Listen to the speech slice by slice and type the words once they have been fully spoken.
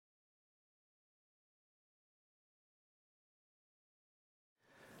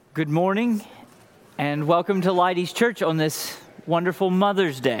Good morning and welcome to Leidy's Church on this wonderful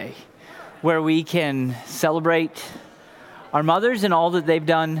Mother's Day, where we can celebrate our mothers and all that they've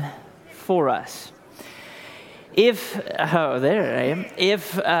done for us. If you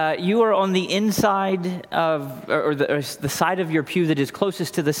are on the inside of, or the side of your pew that is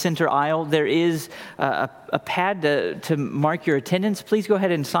closest to the center aisle, there is a pad to mark your attendance. Please go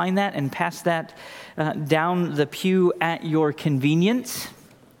ahead and sign that and pass that down the pew at your convenience.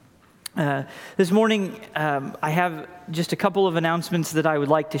 This morning, I have just a couple of announcements that I would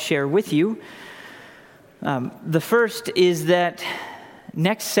like to share with you. The first is that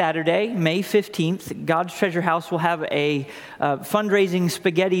next Saturday, May 15th, God's Treasure House will have a fundraising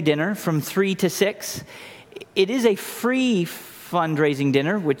spaghetti dinner from 3 to 6. It is a free fundraising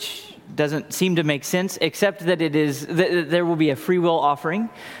dinner, which doesn't seem to make sense, except that there will be a free will offering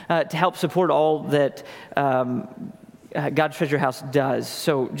to help support all that God's Treasure House does.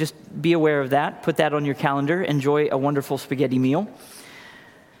 So just be aware of that. Put that on your calendar. Enjoy a wonderful spaghetti meal.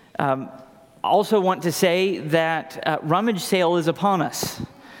 Also want to say that rummage sale is upon us.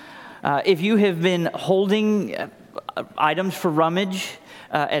 If you have been holding items for rummage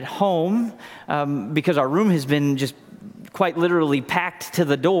at home, because our room has been just quite literally packed to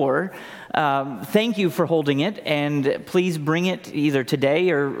the door, thank you for holding it, and please bring it either today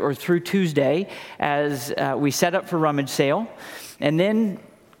or through Tuesday as we set up for rummage sale, and then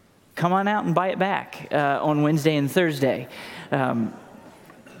come on out and buy it back on Wednesday and Thursday.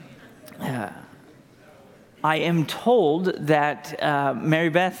 I am told that Mary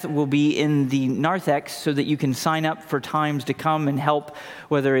Beth will be in the narthex so that you can sign up for times to come and help,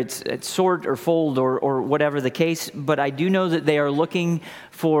 whether it's sort or fold or whatever the case. But I do know that they are looking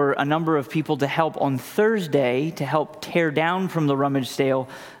for a number of people to help on Thursday to help tear down from the rummage sale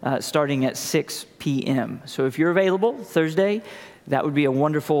starting at 6 p.m. So if you're available Thursday, that would be a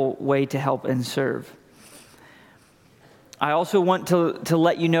wonderful way to help and serve. I also want to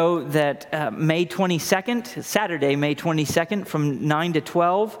let you know that May 22nd, Saturday, May 22nd, from 9 to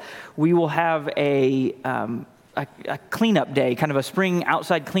 12, we will have a cleanup day, kind of a spring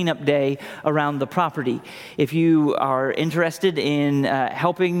outside cleanup day around the property. If you are interested in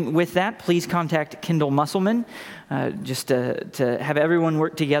helping with that, please contact Kendall Musselman, just to have everyone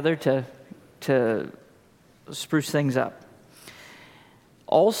work together to spruce things up.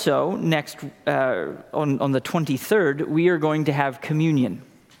 Also, next on the 23rd, we are going to have communion.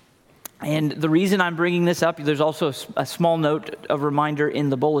 And the reason I'm bringing this up, there's also a small note, a reminder in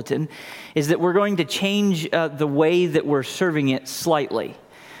the bulletin, is that we're going to change the way that we're serving it slightly.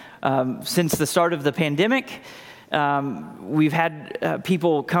 Since the start of the pandemic, we've had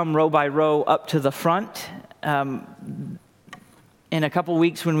people come row by row up to the front. In a couple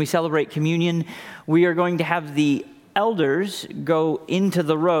weeks when we celebrate communion, we are going to have the elders go into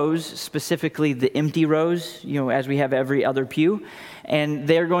the rows, specifically the empty rows, as we have every other pew, and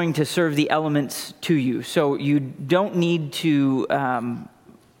they're going to serve the elements to you. So you don't need to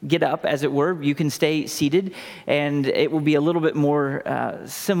get up, as it were. You can stay seated, and it will be a little bit more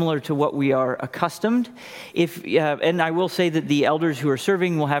similar to what we are accustomed. And I will say that the elders who are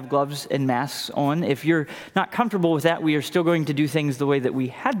serving will have gloves and masks on. If you're not comfortable with that, we are still going to do things the way that we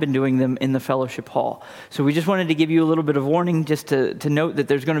had been doing them in the fellowship hall. So we just wanted to give you a little bit of warning, just to note that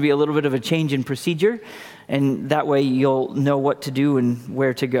there's going to be a little bit of a change in procedure, and that way you'll know what to do and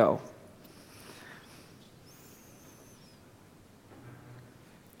where to go.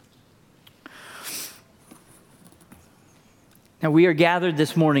 Now, we are gathered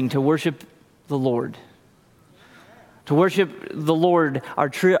this morning to worship the Lord. To worship the Lord, our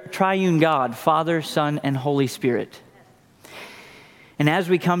triune God, Father, Son, and Holy Spirit. And as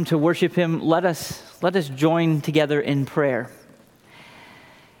we come to worship Him, let us join together in prayer.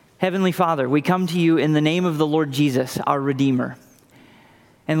 Heavenly Father, we come to you in the name of the Lord Jesus, our Redeemer.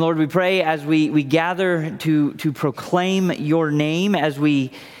 And Lord, we pray as we gather to proclaim your name, as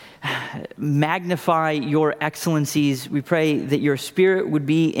we magnify your excellencies, we pray that your Spirit would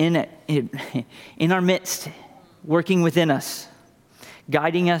be in our midst, working within us,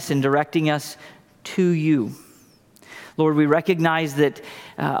 guiding us and directing us to you. Lord, we recognize that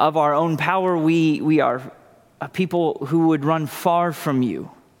of our own power, we are a people who would run far from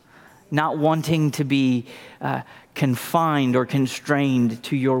you, not wanting to be confined or constrained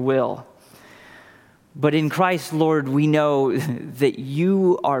to your will. But in Christ, Lord, we know that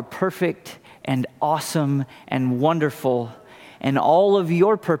you are perfect and awesome and wonderful, and all of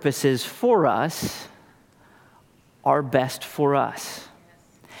your purposes for us are best for us.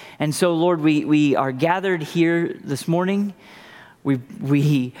 And so, Lord, we are gathered here this morning.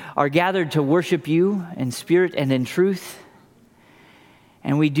 We are gathered to worship you in spirit and in truth.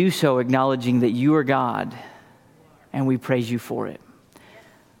 And we do so acknowledging that you are God, and we praise you for it.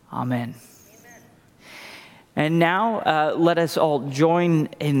 Amen. And now let us all join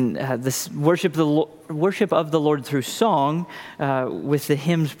in this worship of the Lord through song with the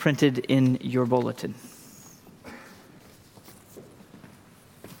hymns printed in your bulletin.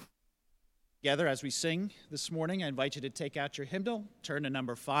 Together as we sing this morning, I invite you to take out your hymnal, turn to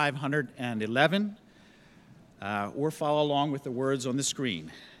number 511, or follow along with the words on the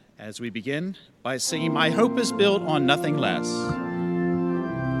screen as we begin by singing, "My Hope is Built on Nothing Less."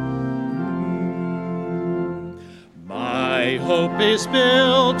 My hope is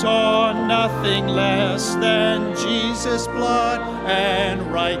built on nothing less than Jesus' blood and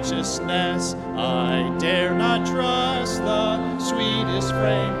righteousness. I dare not trust the sweetest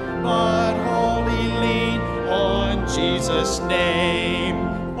frame, but wholly lean on Jesus' name.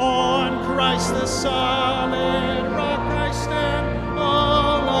 On Christ the solid rock I stand,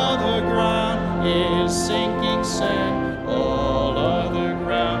 all other ground is sinking sand, all other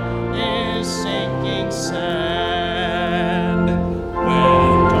ground is sinking sand.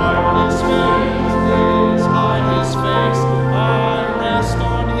 When darkness fills hide his face, I rest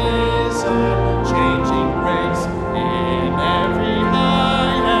on his unchanging grace. In every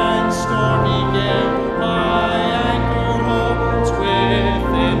high and stormy gale, my anchor holds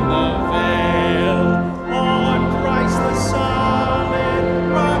within the veil. On Christ the solid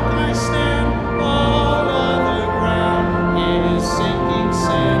rock I stand, all other ground is sinking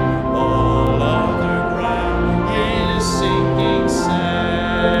sand, all other ground is sinking sand.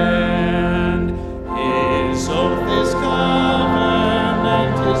 His oath, his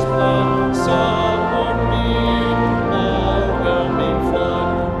covenant, his blood support me in overwhelming flood.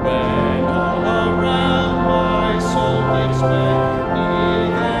 When all around my soul gives way, he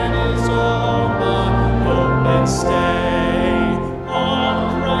then is all my hope and stay. On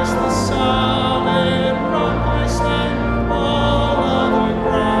Christ the solid rock I stand, all other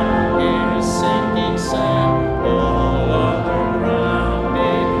ground is sinking sand, all other ground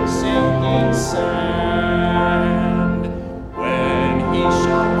is sinking sand. When he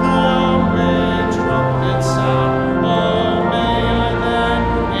shall come with trumpet sound, oh, may I then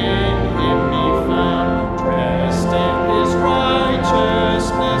in him be found, dressed in his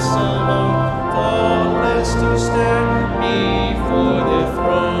righteousness alone, faultless to stand before the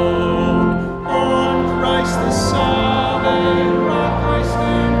throne. On Christ the solid rock I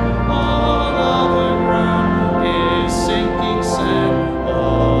stand, all other ground is sinking sand,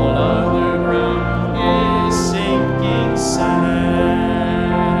 all other ground is sinking sand.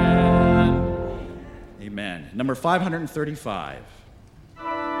 Amen. Number 535.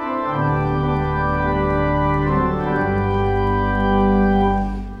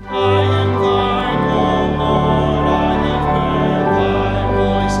 I am thine, O Lord, I have heard thy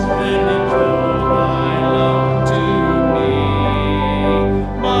voice, and behold thy love to me.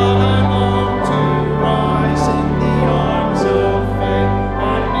 But I long to rise in the arms of faith,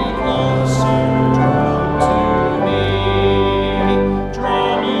 and be closer drawn to me. Draw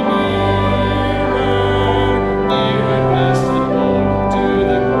me nearer, nearer, best of all.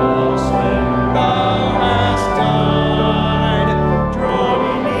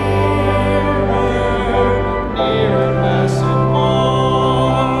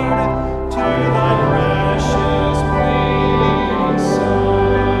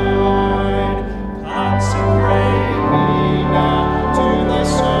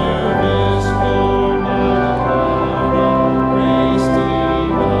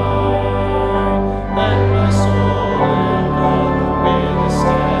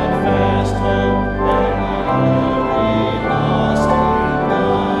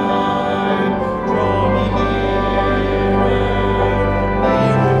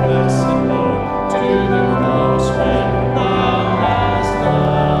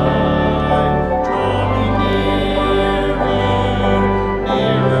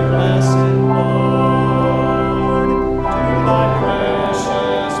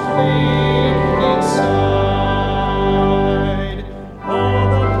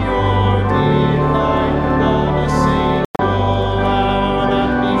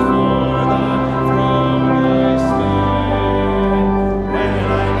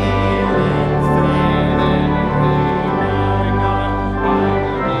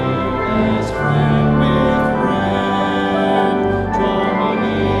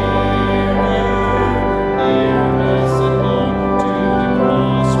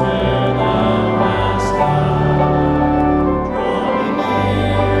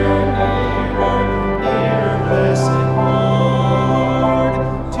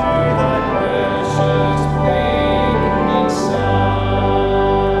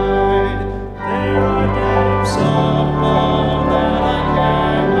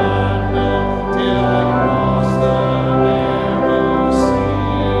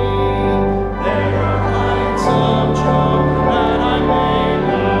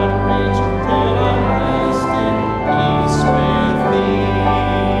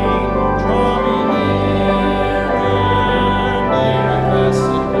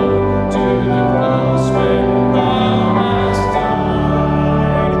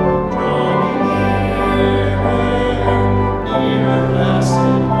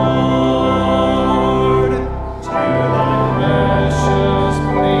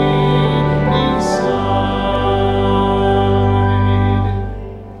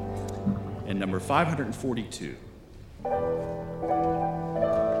 542.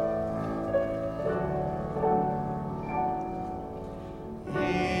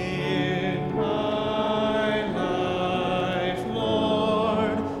 In my life,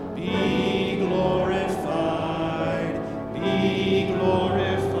 Lord, be glorified, be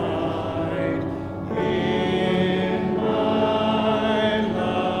glorified. In my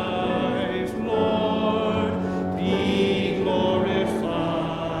life, Lord, be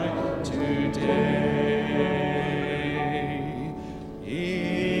glorified today.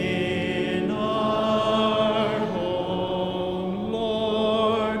 In our home,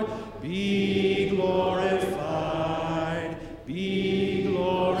 Lord, be glorified, be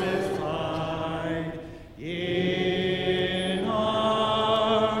glorified. In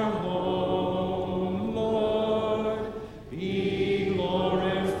our home, Lord, be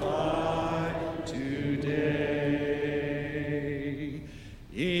glorified today.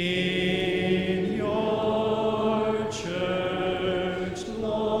 In your church,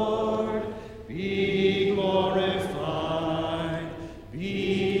 Lord, be glorified,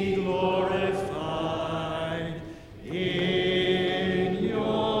 be glorified. In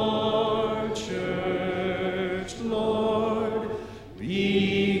your church, Lord,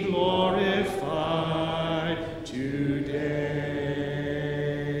 be glorified today.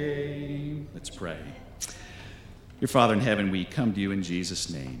 Let's pray. Your Father in heaven, we come to you in Jesus'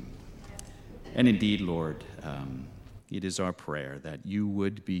 name. And indeed, Lord, it is our prayer that you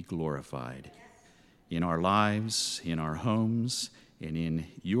would be glorified in our lives, in our homes, and in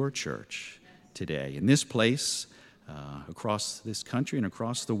your church today, in this place, across this country and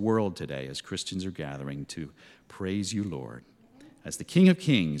across the world today, as Christians are gathering to praise you, Lord. As the King of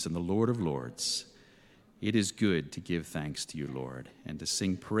Kings and the Lord of Lords, it is good to give thanks to you, Lord, and to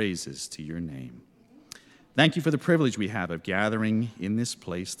sing praises to your name. Thank you for the privilege we have of gathering in this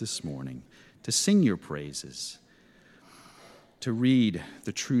place this morning to sing your praises, to read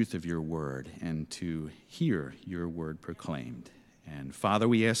the truth of your word, and to hear your word proclaimed. And Father,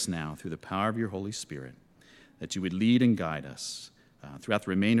 we ask now, through the power of your Holy Spirit, that you would lead and guide us throughout the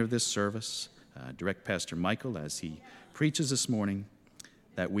remainder of this service. Direct Pastor Michael as he preaches this morning,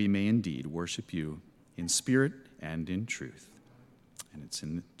 that we may indeed worship you in spirit and in truth. And it's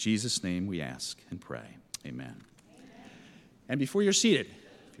in Jesus' name we ask and pray. Amen. And before you're seated,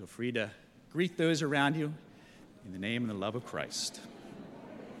 feel free to greet those around you in the name and the love of Christ.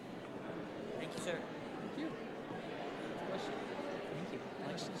 Thank you, sir. Thank you. Thank you.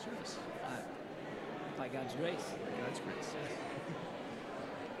 Thanks to the service. By God's grace. By God's grace.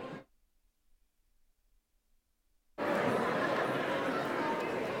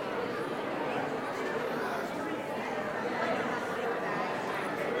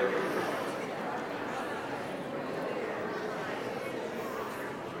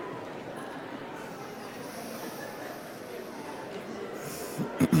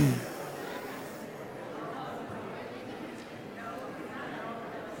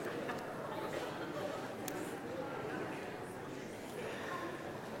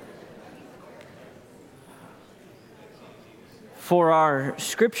 For our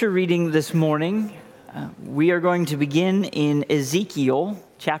scripture reading this morning, we are going to begin in Ezekiel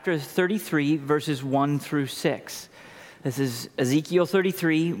chapter 33, verses 1 through 6. This is Ezekiel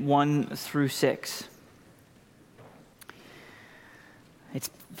 33, 1 through 6. It's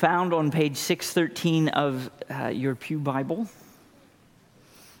found on page 613 of your Pew Bible.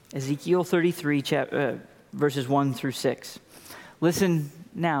 Ezekiel 33, verses 1 through 6. Listen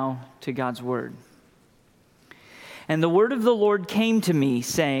now to God's word. And the word of the Lord came to me,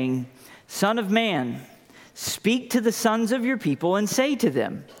 saying, Son of man, speak to the sons of your people and say to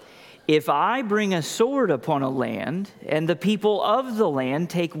them, if I bring a sword upon a land, and the people of the land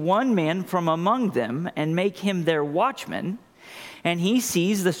take one man from among them and make him their watchman, and he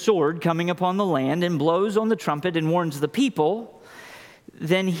sees the sword coming upon the land and blows on the trumpet and warns the people,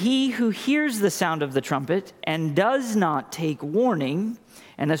 then he who hears the sound of the trumpet and does not take warning,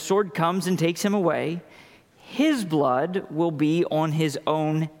 and a sword comes and takes him away, his blood will be on his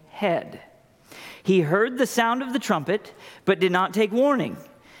own head. He heard the sound of the trumpet, but did not take warning.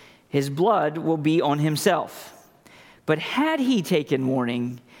 His blood will be on himself. But had he taken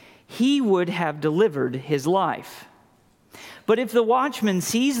warning, he would have delivered his life. But if the watchman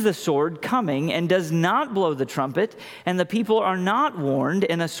sees the sword coming and does not blow the trumpet, and the people are not warned,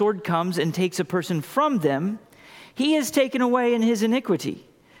 and a sword comes and takes a person from them, he is taken away in his iniquity.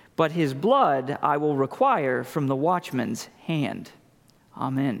 But his blood I will require from the watchman's hand.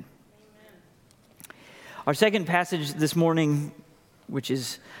 Amen. Our second passage this morning which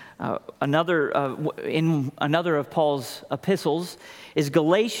is in another of Paul's epistles, is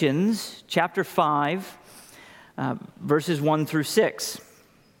Galatians chapter 5, verses 1 through 6.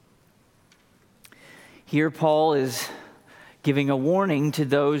 Here Paul is giving a warning to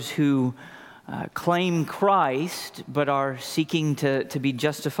those who claim Christ but are seeking to be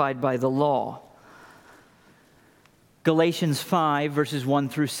justified by the law. Galatians 5, verses 1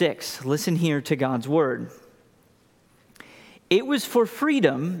 through 6. Listen here to God's word. It was for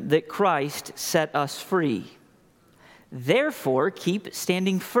freedom that Christ set us free. Therefore, keep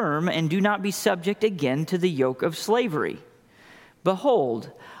standing firm and do not be subject again to the yoke of slavery.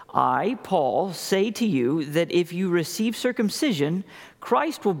 Behold, I, Paul, say to you that if you receive circumcision,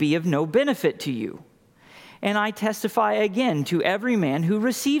 Christ will be of no benefit to you. And I testify again to every man who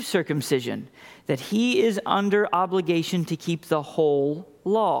receives circumcision that he is under obligation to keep the whole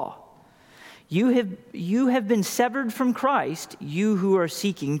law. You have been severed from Christ, you who are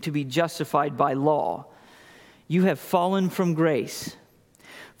seeking to be justified by law. You have fallen from grace.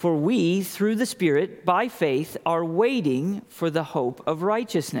 For we, through the Spirit, by faith, are waiting for the hope of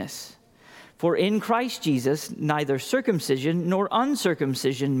righteousness. For in Christ Jesus, neither circumcision nor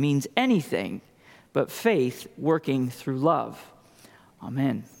uncircumcision means anything, but faith working through love.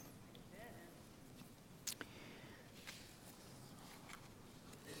 Amen.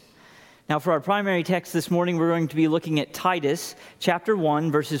 Now, for our primary text this morning, we're going to be looking at Titus chapter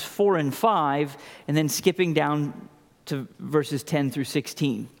 1, verses 4 and 5, and then skipping down to verses 10 through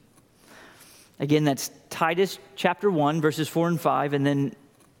 16. Again, that's Titus chapter 1, verses 4 and 5, and then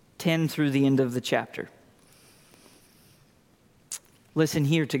 10 through the end of the chapter. Listen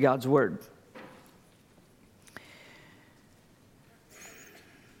here to God's word.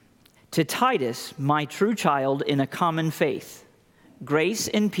 To Titus, my true child in a common faith, grace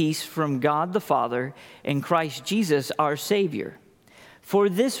and peace from God the Father and Christ Jesus our Savior. For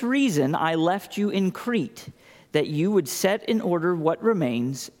this reason I left you in Crete, that you would set in order what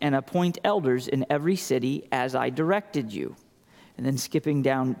remains and appoint elders in every city as I directed you. And then skipping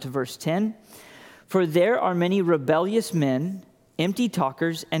down to verse 10. For there are many rebellious men, empty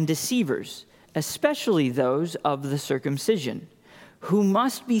talkers and deceivers, especially those of the circumcision, who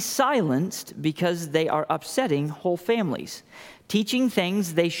must be silenced because they are upsetting whole families, teaching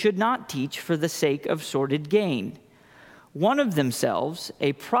things they should not teach for the sake of sordid gain. One of themselves,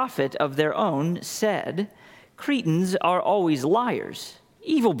 a prophet of their own, said, Cretans are always liars,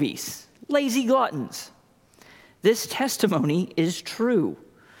 evil beasts, lazy gluttons. This testimony is true.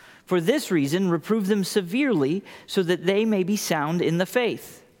 For this reason, reprove them severely so that they may be sound in the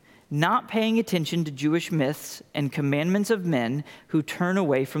faith, not paying attention to Jewish myths and commandments of men who turn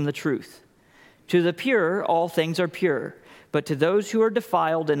away from the truth. To the pure, all things are pure, but to those who are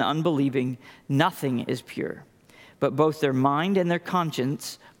defiled and unbelieving, nothing is pure. But both their mind and their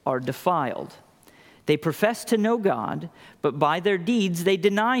conscience are defiled. They profess to know God, but by their deeds they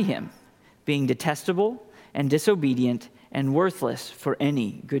deny him, being detestable and disobedient and worthless for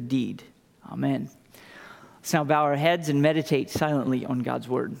any good deed. Amen. Let's now bow our heads and meditate silently on God's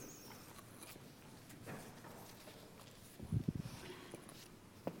word.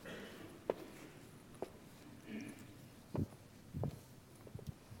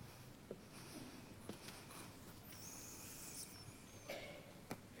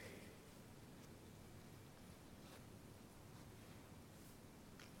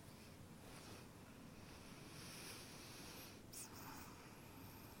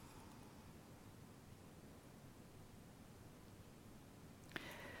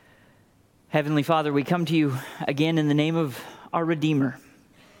 Heavenly Father, we come to you again in the name of our Redeemer.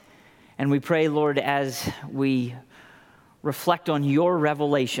 And we pray, Lord, as we reflect on your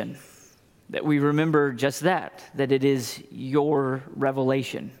revelation, that we remember just that it is your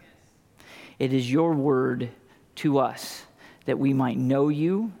revelation. It is your word to us, that we might know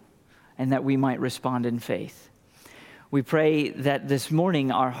you and that we might respond in faith. We pray that this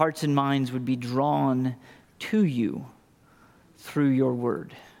morning our hearts and minds would be drawn to you through your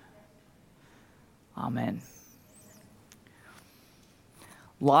word. Amen.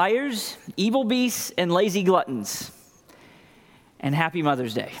 Liars, evil beasts, and lazy gluttons. And happy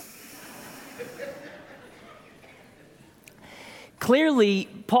Mother's Day. Clearly,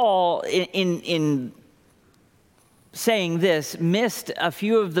 Paul, in saying this, missed a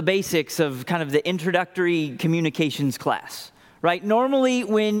few of the basics of kind of the introductory communications class, right? Normally,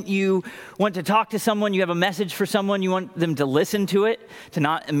 when you want to talk to someone, you have a message for someone, you want them to listen to it, to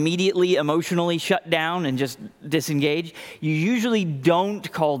not immediately emotionally shut down and just disengage. You usually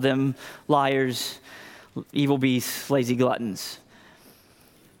don't call them liars, evil beasts, lazy gluttons.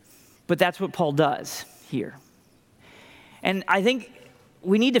 But that's what Paul does here. And I think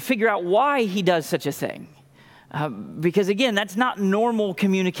we need to figure out why he does such a thing. Because again, that's not normal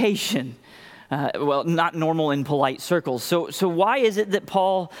communication. Well, not normal in polite circles. So why is it that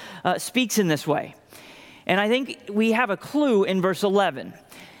Paul speaks in this way? And I think we have a clue in verse 11.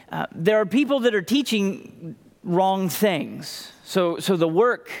 There are people that are teaching wrong things. So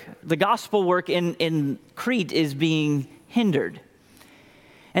the gospel work in Crete is being hindered.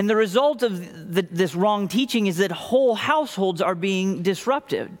 And the result of this wrong teaching is that whole households are being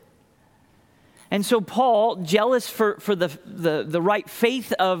disrupted. And so Paul, jealous for the right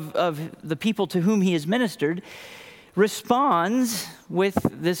faith of the people to whom he has ministered, responds with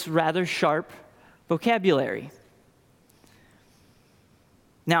this rather sharp vocabulary.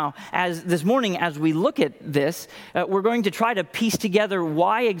 Now, this morning, as we look at this, we're going to try to piece together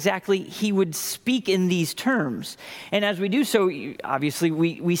why exactly he would speak in these terms. And as we do so, obviously,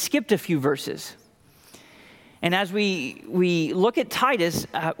 we skipped a few verses. And as we look at Titus,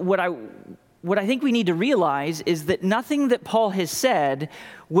 what I think we need to realize is that nothing that Paul has said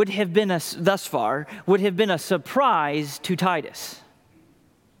would have been thus far would have been a surprise to Titus.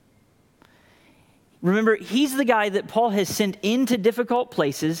 Remember, he's the guy that Paul has sent into difficult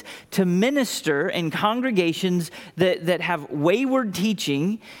places to minister in congregations that have wayward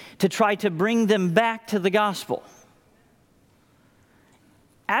teaching to try to bring them back to the gospel.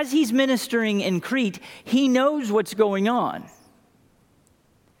 As he's ministering in Crete, he knows what's going on.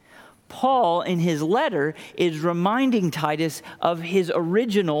 Paul, in his letter, is reminding Titus of his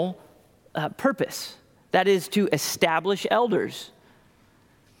original purpose. That is to establish elders.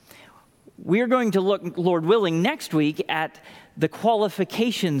 We're going to look, Lord willing, next week at the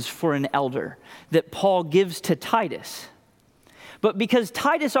qualifications for an elder that Paul gives to Titus. But because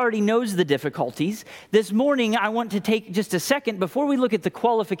Titus already knows the difficulties, this morning I want to take just a second before we look at the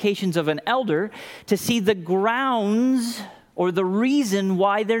qualifications of an elder to see the grounds or the reason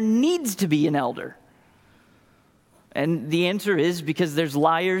why there needs to be an elder. And the answer is because there's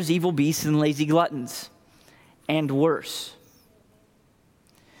liars, evil beasts, and lazy gluttons, and worse.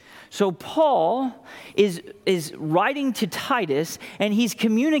 So Paul is writing to Titus, and he's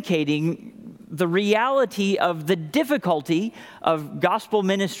communicating the reality of the difficulty of gospel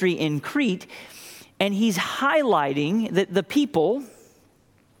ministry in Crete, and he's highlighting that the people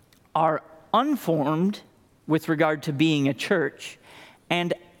are unformed with regard to being a church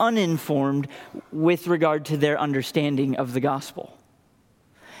and uninformed with regard to their understanding of the gospel.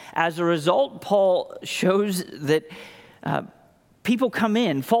 As a result, Paul shows that people come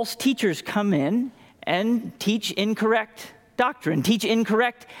in, false teachers come in and teach incorrect doctrine, teach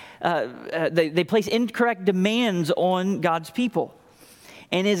incorrect, they place incorrect demands on God's people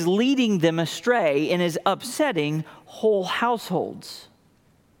and is leading them astray and is upsetting whole households.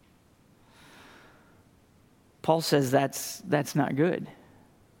 Paul says that's not good.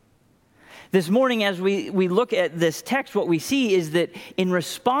 This morning, as we look at this text, what we see is that in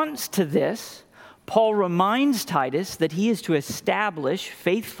response to this, Paul reminds Titus that he is to establish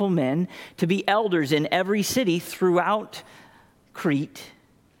faithful men to be elders in every city throughout Crete,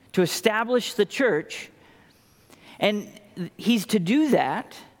 to establish the church. And he's to do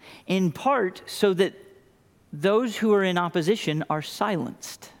that in part so that those who are in opposition are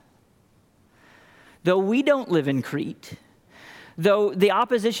silenced. Though we don't live in Crete, though the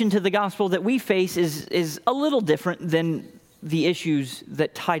opposition to the gospel that we face is a little different than the issues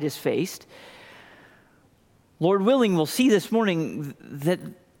that Titus faced, Lord willing, we'll see this morning that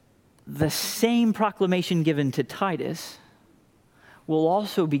the same proclamation given to Titus will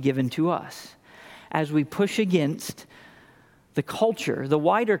also be given to us as we push against the culture, the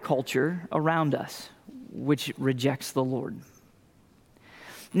wider culture around us, which rejects the Lord.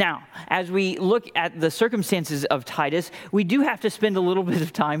 Now, as we look at the circumstances of Titus, we do have to spend a little bit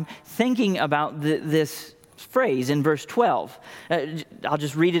of time thinking about this phrase in verse 12. I'll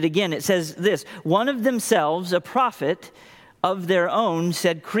just read it again. It says this: one of themselves, a prophet of their own,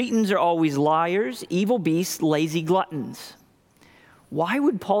 said, Cretans are always liars, evil beasts, lazy gluttons. Why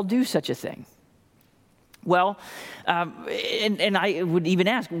would Paul do such a thing? Well, and I would even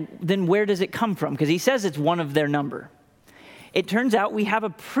ask, then where does it come from? Because he says it's one of their number. It turns out we have a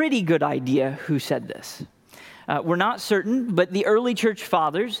pretty good idea who said this. We're not certain, but the early church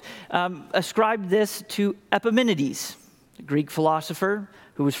fathers ascribed this to Epimenides, a Greek philosopher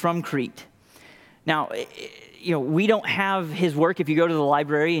who was from Crete. Now, we don't have his work. If you go to the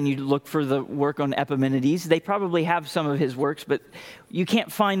library and you look for the work on Epimenides, they probably have some of his works, but you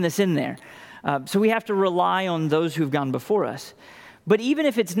can't find this in there. So we have to rely on those who've gone before us. But even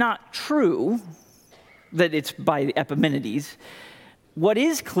if it's not true that it's by Epimenides, what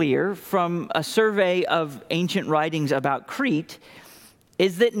is clear from a survey of ancient writings about Crete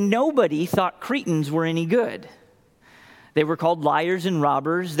is that nobody thought Cretans were any good. They were called liars and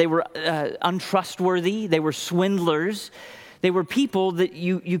robbers. They were untrustworthy. They were swindlers. They were people that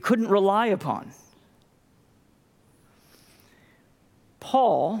you couldn't rely upon.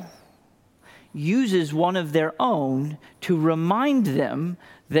 Paul uses one of their own to remind them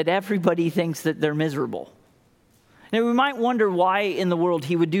that everybody thinks that they're miserable. Now, we might wonder why in the world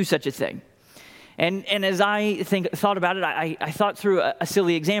he would do such a thing. And as I thought about it, I thought through a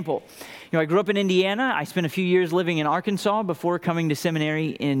silly example. I grew up in Indiana. I spent a few years living in Arkansas before coming to seminary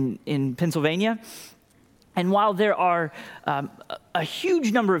in Pennsylvania. And while there are a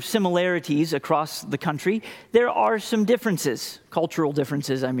huge number of similarities across the country, there are some differences, cultural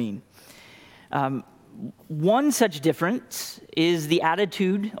differences, I mean. One such difference is the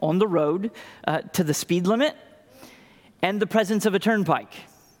attitude on the road to the speed limit and the presence of a turnpike.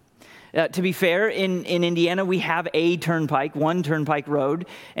 To be fair, in Indiana, we have a turnpike, one turnpike road,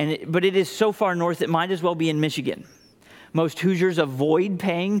 but it is so far north it might as well be in Michigan. Most Hoosiers avoid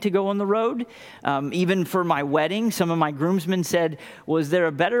paying to go on the road. Even for my wedding, some of my groomsmen said, was there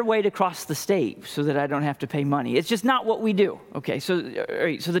a better way to cross the state so that I don't have to pay money? It's just not what we do. Okay, so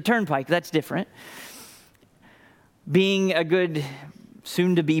the turnpike, that's different. Being a good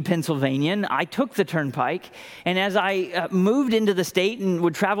soon-to-be Pennsylvanian, I took the turnpike, and as I moved into the state and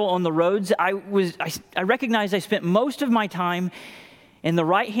would travel on the roads, I recognized I spent most of my time in the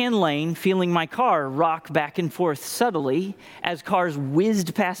right-hand lane, feeling my car rock back and forth subtly as cars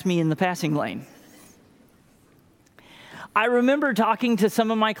whizzed past me in the passing lane. I remember talking to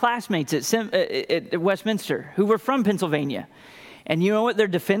some of my classmates at Westminster who were from Pennsylvania, and you know what their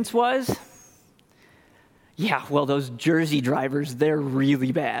defense was? Yeah, well, those Jersey drivers, they're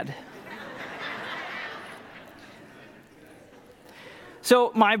really bad.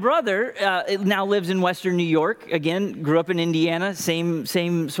 So my brother now lives in Western New York. Again, grew up in Indiana, same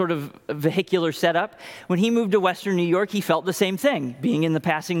sort of vehicular setup. When he moved to Western New York, he felt the same thing, being in the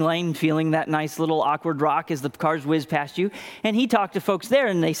passing lane, feeling that nice little awkward rock as the cars whiz past you. And he talked to folks there,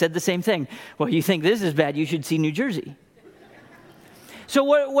 and they said the same thing. Well, you think this is bad, you should see New Jersey. So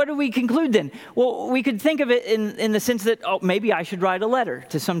what do we conclude then? Well, we could think of it in the sense that, maybe I should write a letter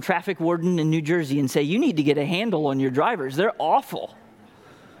to some traffic warden in New Jersey and say, you need to get a handle on your drivers. They're awful.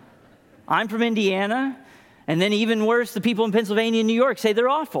 I'm from Indiana, and then even worse, the people in Pennsylvania and New York say they're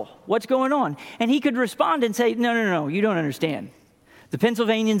awful. What's going on? And he could respond and say, no, you don't understand. The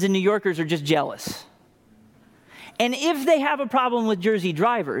Pennsylvanians and New Yorkers are just jealous. And if they have a problem with Jersey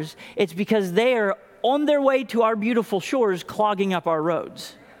drivers, it's because they are on their way to our beautiful shores clogging up our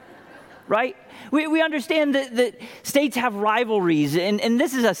roads, right? We understand that states have rivalries, and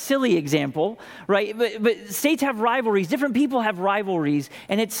this is a silly example, right? But states have rivalries. Different people have rivalries,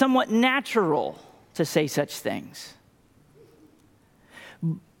 and it's somewhat natural to say such things.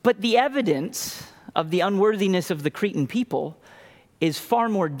 But the evidence of the unworthiness of the Cretan people is far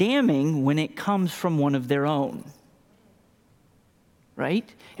more damning when it comes from one of their own, right?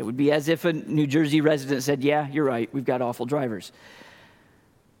 It would be as if a New Jersey resident said, yeah, you're right, we've got awful drivers.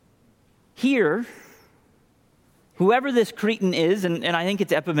 Here, whoever this Cretan is, and I think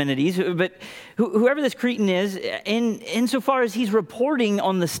it's Epimenides, but whoever this Cretan is, insofar as he's reporting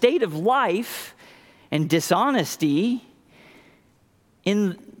on the state of life and dishonesty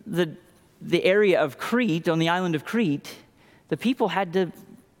in the area of Crete, on the island of Crete, the people had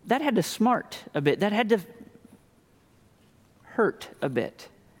to smart a bit. That had to hurt a bit.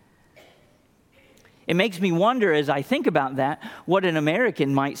 It makes me wonder, as I think about that, what an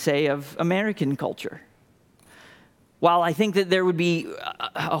American might say of American culture. While I think that there would be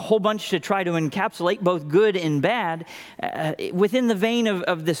a whole bunch to try to encapsulate, both good and bad, within the vein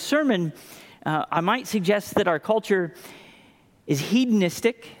of this sermon, I might suggest that our culture is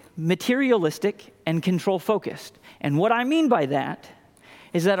hedonistic, materialistic, and control-focused. And what I mean by that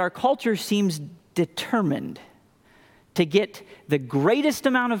is that our culture seems determined to get the greatest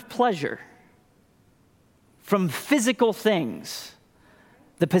amount of pleasure from physical things,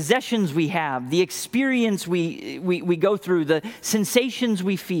 the possessions we have, the experience we go through, the sensations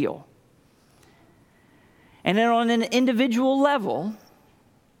we feel. And then on an individual level,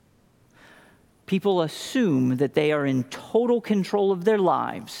 people assume that they are in total control of their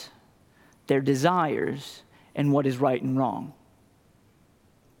lives, their desires, and what is right and wrong.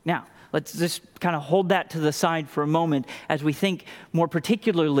 Now, let's just kind of hold that to the side for a moment as we think more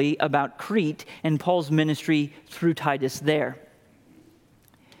particularly about Crete and Paul's ministry through Titus there.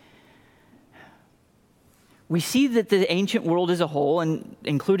 We see that the ancient world as a whole, and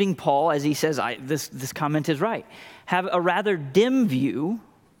including Paul, as he says, this comment is right, have a rather dim view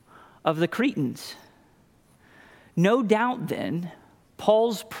of the Cretans. No doubt then,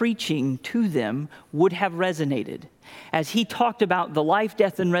 Paul's preaching to them would have resonated as he talked about the life,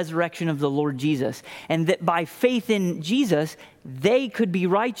 death, and resurrection of the Lord Jesus, and that by faith in Jesus, they could be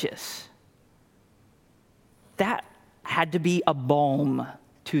righteous. That had to be a balm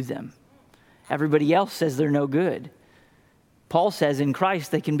to them. Everybody else says they're no good. Paul says in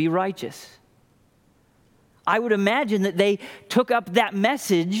Christ they can be righteous. I would imagine that they took up that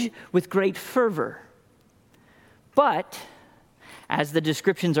message with great fervor. But, as the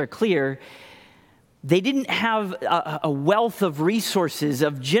descriptions are clear, they didn't have a wealth of resources,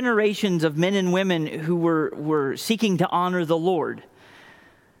 of generations of men and women who were seeking to honor the Lord.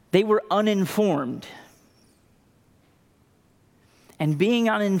 They were uninformed. And being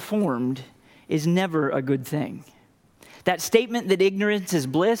uninformed is never a good thing. That statement that ignorance is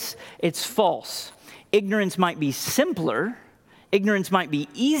bliss, it's false. Ignorance might be simpler, ignorance might be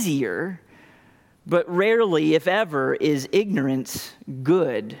easier, but rarely, if ever, is ignorance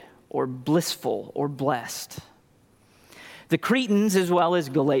good or blissful or blessed. The Cretans, as well as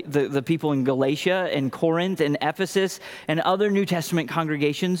the people in Galatia and Corinth and Ephesus and other New Testament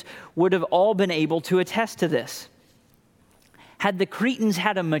congregations, would have all been able to attest to this. Had the Cretans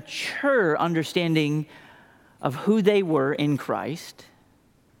had a mature understanding of who they were in Christ,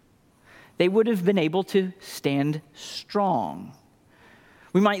 they would have been able to stand strong.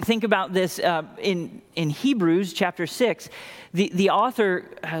 We might think about this in Hebrews chapter 6. The author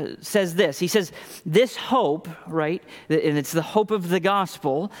says this. He says, this hope, right, and it's the hope of the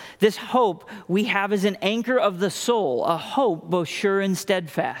gospel, this hope we have as an anchor of the soul, a hope both sure and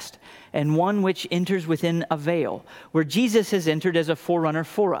steadfast, and one which enters within a veil, where Jesus has entered as a forerunner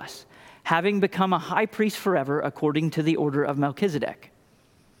for us, having become a high priest forever according to the order of Melchizedek.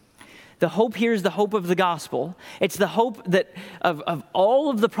 The hope here is the hope of the gospel. It's the hope that of all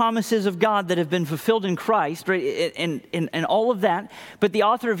of the promises of God that have been fulfilled in Christ, right, and all of that. But the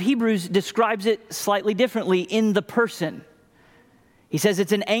author of Hebrews describes it slightly differently in the person. He says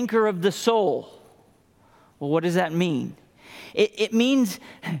it's an anchor of the soul. Well, what does that mean? It means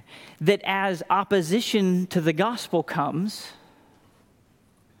that as opposition to the gospel comes,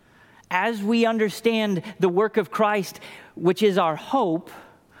 as we understand the work of Christ, which is our hope,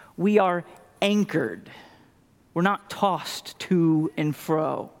 we are anchored. We're not tossed to and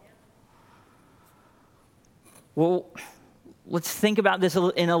fro. Well, let's think about this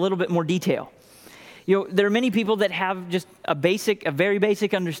in a little bit more detail. You know, there are many people that have just a very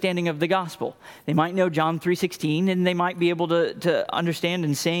basic understanding of the gospel. They might know John 3:16, and they might be able to understand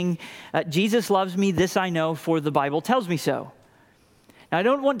and sing, Jesus loves me, this I know, for the Bible tells me so. Now, I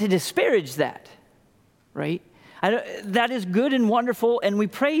don't want to disparage that, right? That is good and wonderful, and we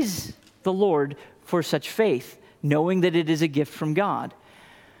praise the Lord for such faith, knowing that it is a gift from God.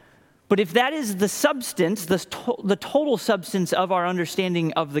 But if that is the substance, the total substance of our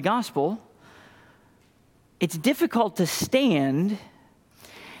understanding of the gospel, it's difficult to stand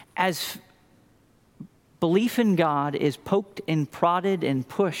as belief in God is poked and prodded and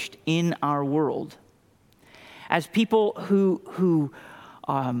pushed in our world. As people who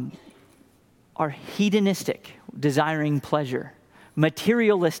are hedonistic, desiring pleasure,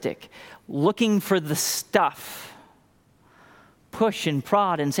 materialistic, looking for the stuff, push and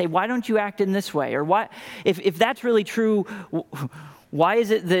prod and say, why don't you act in this way? Or why, if that's really true, why is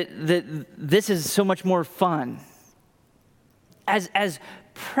it that this is so much more fun? As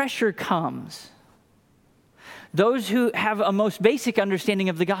pressure comes, those who have a most basic understanding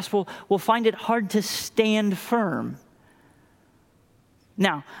of the gospel will find it hard to stand firm.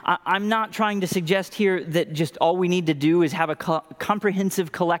 Now, I'm not trying to suggest here that just all we need to do is have a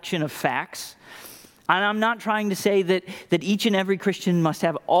comprehensive collection of facts. And I'm not trying to say that each and every Christian must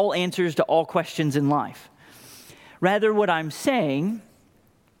have all answers to all questions in life. Rather, what I'm saying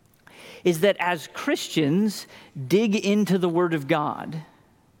is that as Christians dig into the Word of God,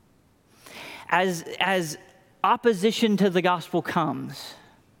 as opposition to the gospel comes,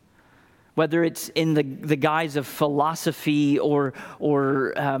 whether it's in the guise of philosophy or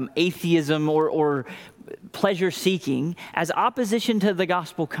atheism or pleasure-seeking, as opposition to the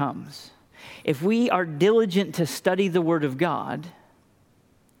gospel comes, if we are diligent to study the Word of God,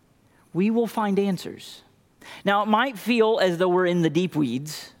 we will find answers. Now, it might feel as though we're in the deep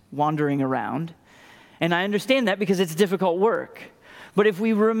weeds, wandering around, and I understand that because it's difficult work. But if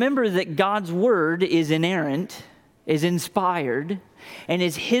we remember that God's Word is inerrant, is inspired, and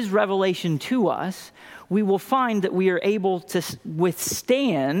is His revelation to us, we will find that we are able to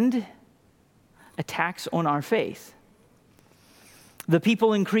withstand attacks on our faith. The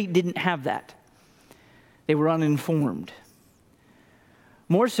people in Crete didn't have that. They were uninformed.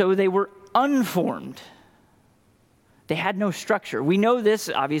 More so, they were unformed. They had no structure. We know this,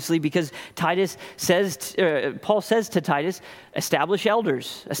 obviously, because Paul says to Titus, establish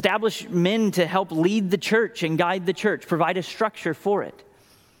elders, establish men to help lead the church and guide the church, provide a structure for it.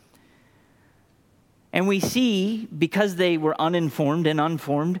 And we see, because they were uninformed and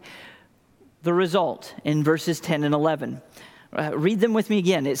unformed, the result in verses 10 and 11. Read them with me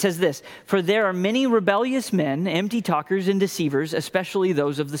again. It says this, "For there are many rebellious men, empty talkers and deceivers, especially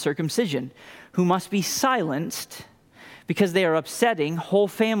those of the circumcision, who must be silenced because they are upsetting whole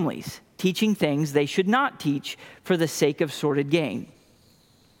families, teaching things they should not teach for the sake of sordid gain."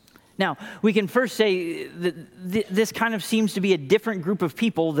 Now, we can first say that this kind of seems to be a different group of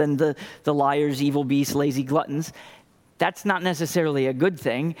people than the liars, evil beasts, lazy gluttons. That's not necessarily a good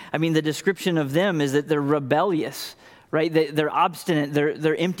thing. I mean, the description of them is that they're rebellious, right? They're obstinate.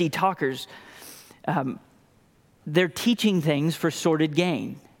 They're empty talkers. They're teaching things for sordid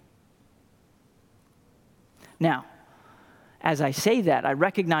gain. Now, as I say that, I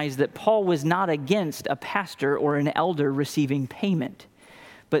recognize that Paul was not against a pastor or an elder receiving payment,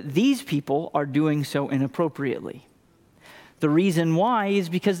 but these people are doing so inappropriately. The reason why is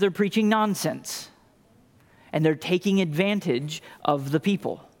because they're preaching nonsense, and they're taking advantage of the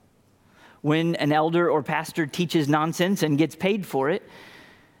people. When an elder or pastor teaches nonsense and gets paid for it,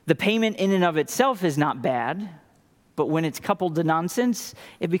 the payment in and of itself is not bad, but when it's coupled to nonsense,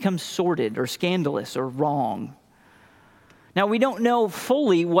 it becomes sordid or scandalous or wrong. Now, we don't know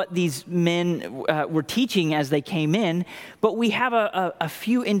fully what these men were teaching as they came in, but we have a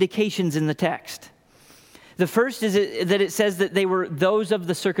few indications in the text. The first is that it says that they were those of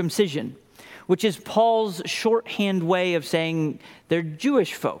the circumcision, which is Paul's shorthand way of saying they're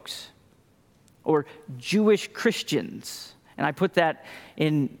Jewish folks or Jewish Christians. And I put that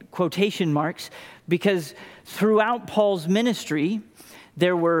in quotation marks because throughout Paul's ministry,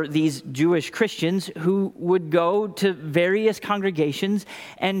 there were these Jewish Christians who would go to various congregations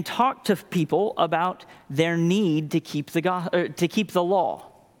and talk to people about their need to keep the law.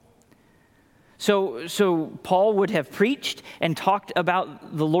 So Paul would have preached and talked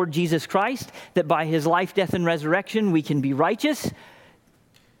about the Lord Jesus Christ, that by his life, death, and resurrection, we can be righteous.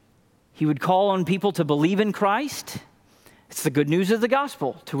 He would call on people to believe in Christ. It's the good news of the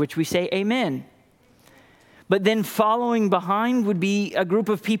gospel, to which we say amen. But then following behind would be a group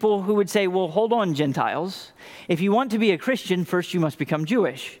of people who would say, well, hold on, Gentiles. If you want to be a Christian, first you must become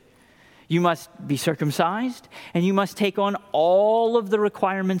Jewish. You must be circumcised, and you must take on all of the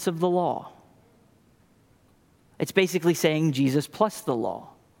requirements of the law. It's basically saying Jesus plus the law.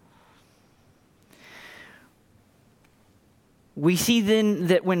 We see then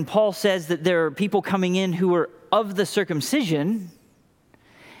that when Paul says that there are people coming in who are of the circumcision,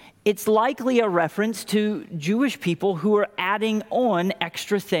 it's likely a reference to Jewish people who are adding on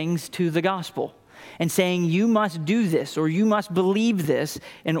extra things to the gospel and saying, you must do this or you must believe this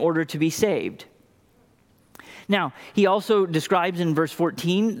in order to be saved. Now, he also describes in verse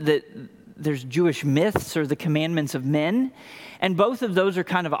 14 that there's Jewish myths or the commandments of men, and both of those are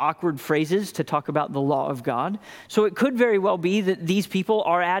kind of awkward phrases to talk about the law of God. So it could very well be that these people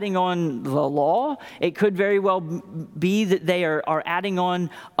are adding on the law. It could very well be that they are adding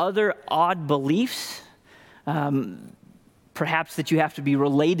on other odd beliefs, perhaps that you have to be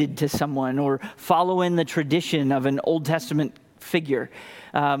related to someone or follow in the tradition of an Old Testament figure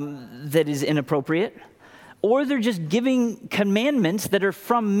that is inappropriate. Or they're just giving commandments that are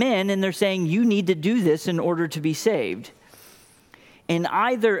from men, and they're saying, you need to do this in order to be saved. In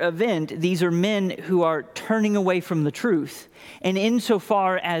either event, these are men who are turning away from the truth. And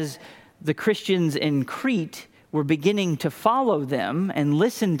insofar as the Christians in Crete were beginning to follow them and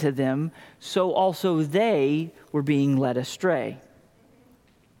listen to them, so also they were being led astray.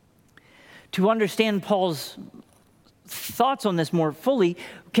 To understand Paul's thoughts on this more fully,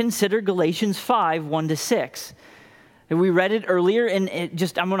 consider Galatians 5, 1-6. And we read it earlier, and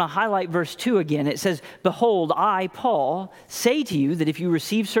I'm going to highlight verse 2 again. It says, behold, I, Paul, say to you that if you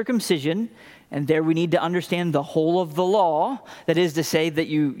receive circumcision, and there we need to understand the whole of the law, that is to say that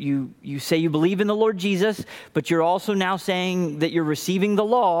you say you believe in the Lord Jesus, but you're also now saying that you're receiving the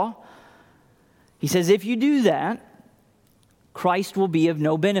law. He says, if you do that, Christ will be of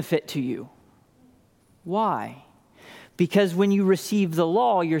no benefit to you. Why? Because when you receive the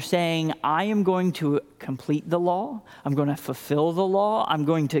law, you're saying, I am going to complete the law. I'm going to fulfill the law. I'm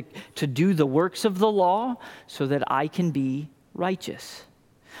going to do the works of the law so that I can be righteous,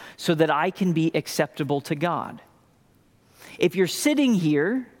 so that I can be acceptable to God. If you're sitting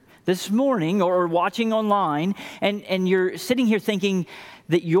here this morning or watching online and you're sitting here thinking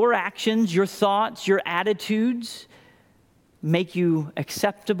that your actions, your thoughts, your attitudes make you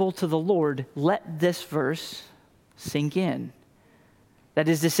acceptable to the Lord, let this verse sink in. That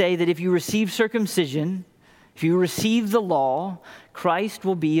is to say that if you receive circumcision, if you receive the law, Christ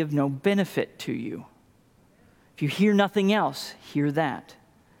will be of no benefit to you. If you hear nothing else, hear that.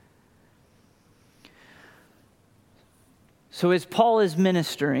 So as Paul is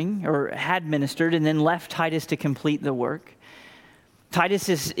ministering, or had ministered, and then left Titus to complete the work, Titus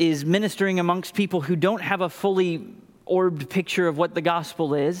is ministering amongst people who don't have a fully orbed picture of what the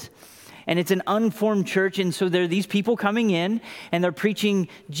gospel is. And it's an unformed church, and so there are these people coming in, and they're preaching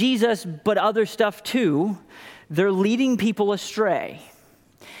Jesus, but other stuff too. They're leading people astray.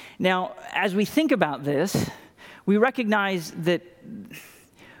 Now, as we think about this, we recognize that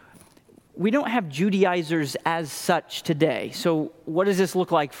we don't have Judaizers as such today. So what does this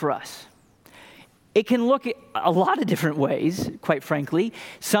look like for us? It can look a lot of different ways, quite frankly.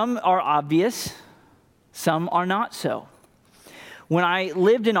 Some are obvious, some are not so. When I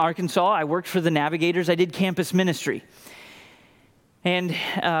lived in Arkansas, I worked for the Navigators. I did campus ministry. And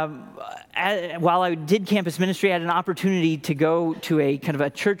while I did campus ministry, I had an opportunity to go to a kind of a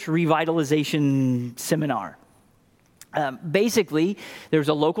church revitalization seminar. Basically, there was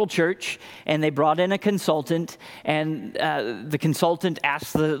a local church, and they brought in a consultant, and the consultant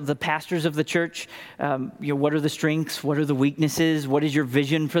asked the pastors of the church, what are the strengths, what are the weaknesses, what is your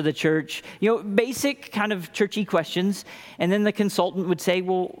vision for the church? Basic kind of churchy questions. And then the consultant would say,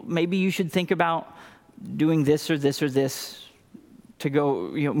 well, maybe you should think about doing this or this or this to go,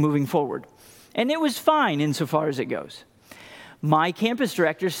 moving forward. And it was fine insofar as it goes. My campus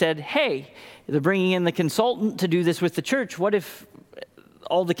director said, hey, they're bringing in the consultant to do this with the church. What if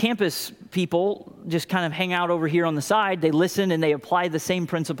all the campus people just kind of hang out over here on the side, they listen, and they apply the same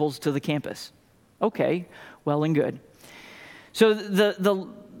principles to the campus? Okay, well and good. So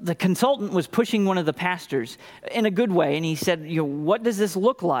the consultant was pushing one of the pastors in a good way, and he said, what does this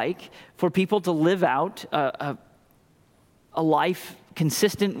look like for people to live out a life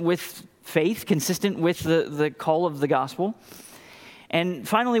consistent with faith, consistent with the call of the gospel? And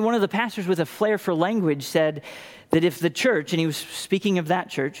finally, one of the pastors with a flair for language said that if the church, and he was speaking of that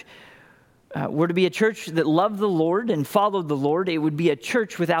church, were to be a church that loved the Lord and followed the Lord, it would be a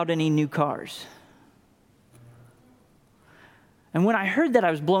church without any new cars. And when I heard that,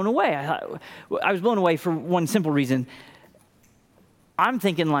 I was blown away. I was blown away for one simple reason. I'm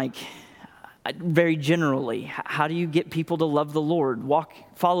thinking very generally, how do you get people to love the Lord,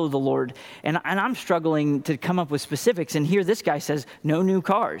 follow the Lord? And I'm struggling to come up with specifics. And here this guy says, no new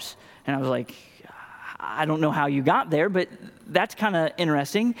cars. And I was like, I don't know how you got there, but that's kind of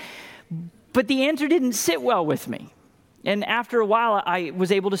interesting. But the answer didn't sit well with me. And after a while, I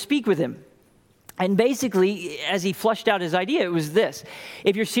was able to speak with him. And basically, as he flushed out his idea, it was this.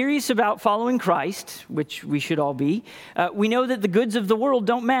 If you're serious about following Christ, which we should all be, we know that the goods of the world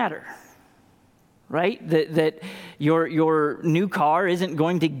don't matter. Right? That your new car isn't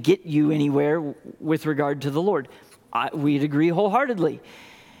going to get you anywhere with regard to the Lord. We'd agree wholeheartedly.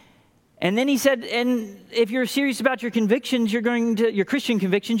 And then he said, and if you're serious about your convictions, your Christian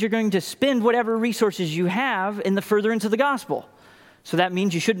convictions, you're going to spend whatever resources you have in the furtherance of the gospel. So that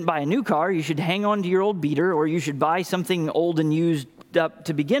means you shouldn't buy a new car. You should hang on to your old beater, or you should buy something old and used up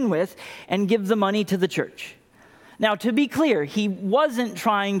to begin with and give the money to the church. Now, to be clear, he wasn't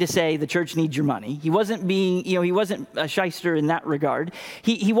trying to say the church needs your money. He wasn't being, he wasn't a shyster in that regard.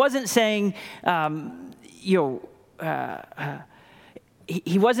 He wasn't saying, he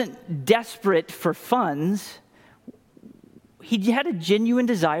wasn't desperate for funds. He had a genuine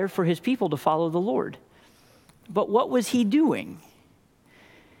desire for his people to follow the Lord. But what was he doing?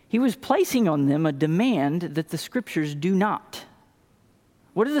 He was placing on them a demand that the scriptures do not.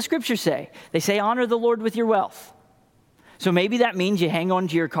 What do the scriptures say? They say, honor the Lord with your wealth. So maybe that means you hang on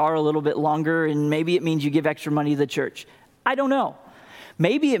to your car a little bit longer, and maybe it means you give extra money to the church. I don't know.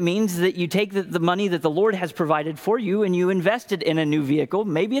 Maybe it means that you take the money that the Lord has provided for you and you invest it in a new vehicle.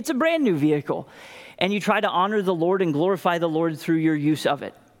 Maybe it's a brand new vehicle. And you try to honor the Lord and glorify the Lord through your use of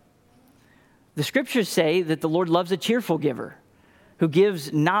it. The scriptures say that the Lord loves a cheerful giver who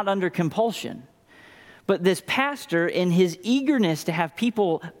gives not under compulsion. But this pastor, in his eagerness to have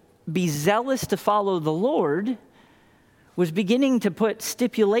people be zealous to follow the Lord, was beginning to put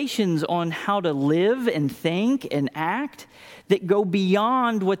stipulations on how to live and think and act that go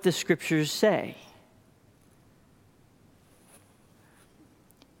beyond what the scriptures say.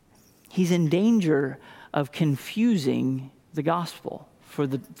 He's in danger of confusing the gospel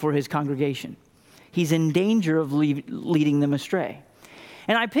for his congregation. He's in danger of leading them astray.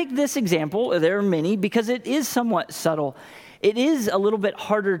 And I picked this example, there are many, because it is somewhat subtle. It is a little bit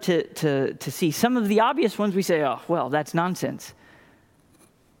harder to see. Some of the obvious ones we say, oh, well, that's nonsense.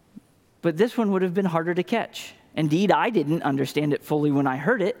 But this one would have been harder to catch. Indeed, I didn't understand it fully when I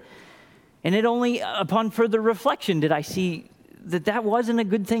heard it. And it only upon further reflection did I see that that wasn't a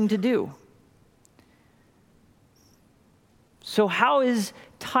good thing to do. So how is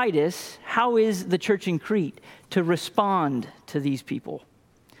Titus, how is the church in Crete to respond to these people?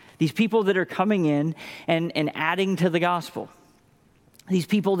 These people that are coming in and adding to the gospel. These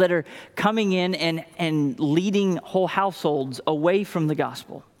people that are coming in and leading whole households away from the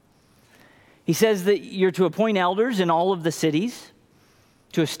gospel. He says that you're to appoint elders in all of the cities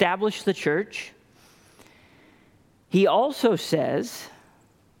to establish the church. He also says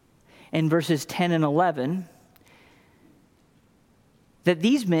in verses 10 and 11 that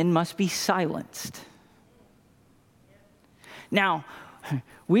these men must be silenced. Now,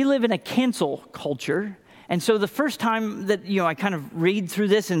 we live in a cancel culture, and so the first time that I kind of read through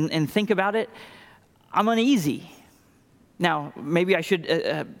this and think about it, I'm uneasy. Now, maybe I should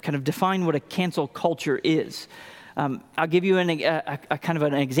kind of define what a cancel culture is. I'll give you a kind of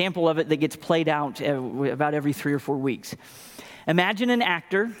an example of it that gets played out about every 3 or 4 weeks. Imagine an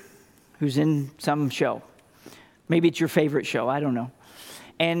actor who's in some show. Maybe it's your favorite show, I don't know.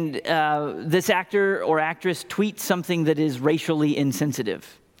 And this actor or actress tweets something that is racially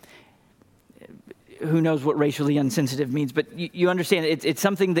insensitive. Who knows what racially insensitive means, but you understand it's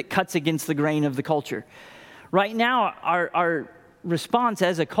something that cuts against the grain of the culture. Right now, our response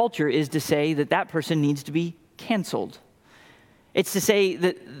as a culture is to say that person needs to be canceled. It's to say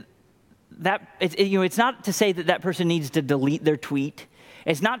it's not to say that person needs to delete their tweet.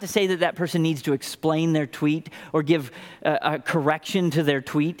 It's not to say that person needs to explain their tweet or give a correction to their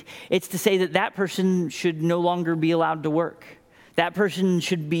tweet. It's to say that person should no longer be allowed to work. That person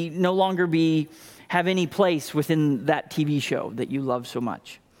should no longer have any place within that TV show that you love so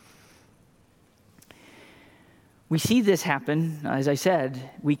much. We see this happen, as I said,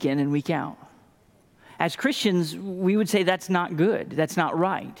 week in and week out. As Christians, we would say that's not good. That's not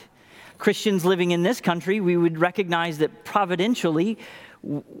right. Christians living in this country, we would recognize that providentially,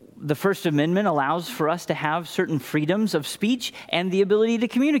 the First Amendment allows for us to have certain freedoms of speech and the ability to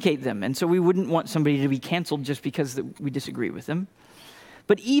communicate them. And so we wouldn't want somebody to be canceled just because we disagree with them.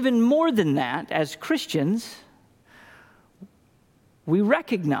 But even more than that, as Christians, we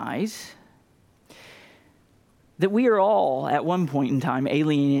recognize that we are all, at one point in time,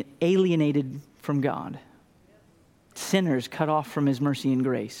 alienated from God. Sinners cut off from his mercy and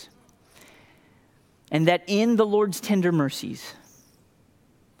grace. And that in the Lord's tender mercies,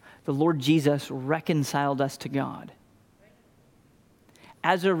 the Lord Jesus reconciled us to God.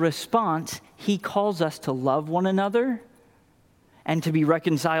 As a response, he calls us to love one another and to be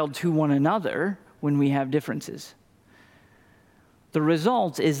reconciled to one another when we have differences. The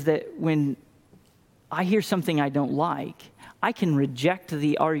result is that when I hear something I don't like, I can reject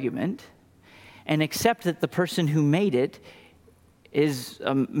the argument and accept that the person who made it is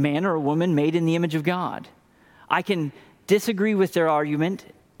a man or a woman made in the image of God. I can disagree with their argument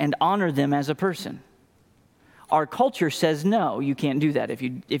and honor them as a person. Our culture says, no, you can't do that. If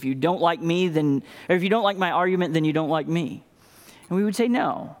you don't like me, or if you don't like my argument, then you don't like me. And we would say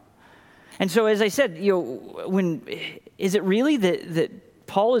no. And so, as I said, is it really that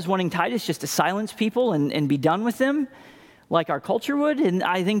Paul is wanting Titus just to silence people and be done with them like our culture would? And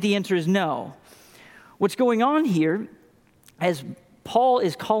I think the answer is no. What's going on here, as Paul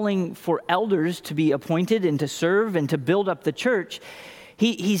is calling for elders to be appointed and to serve and to build up the church,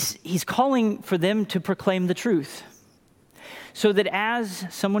 he's calling for them to proclaim the truth. So that as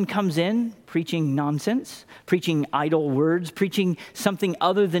someone comes in preaching nonsense, preaching idle words, preaching something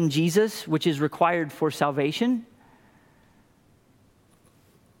other than Jesus, which is required for salvation,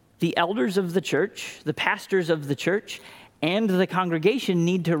 the elders of the church, the pastors of the church, and the congregation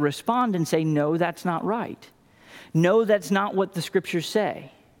need to respond and say, no, that's not right. No, that's not what the scriptures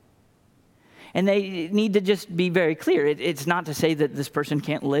say. And they need to just be very clear. It's not to say that this person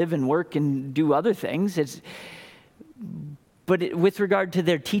can't live and work and do other things. But with regard to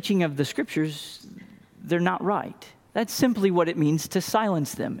their teaching of the scriptures, they're not right. That's simply what it means to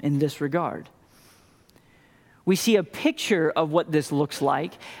silence them in this regard. We see a picture of what this looks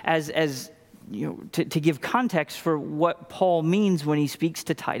like as to give context for what Paul means when he speaks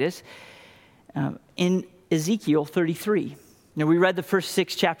to Titus in Ezekiel 33. Now, we read the first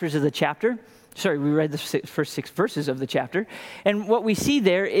 6 chapters of the chapter. We read the first 6 verses of the chapter. And what we see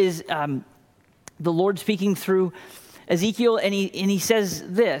there is the Lord speaking through Ezekiel, and he says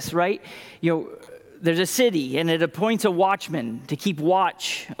this, right? There's a city, and it appoints a watchman to keep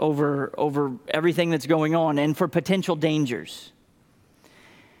watch over everything that's going on and for potential dangers.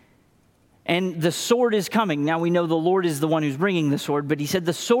 And the sword is coming. Now we know the Lord is the one who's bringing the sword, but he said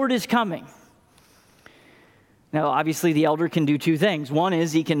the sword is coming. Now, obviously, the elder can do two things. One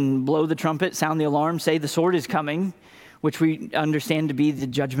is he can blow the trumpet, sound the alarm, say the sword is coming, which we understand to be the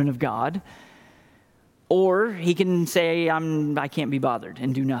judgment of God. Or he can say, I can't be bothered,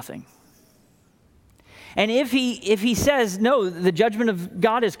 and do nothing. And if he says, no, the judgment of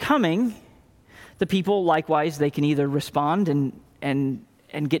God is coming, the people, likewise, they can either respond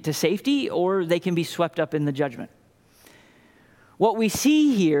and get to safety, or they can be swept up in the judgment. What we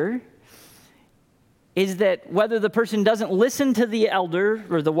see here is that whether the person doesn't listen to the elder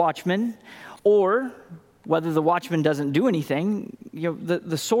or the watchman, or whether the watchman doesn't do anything,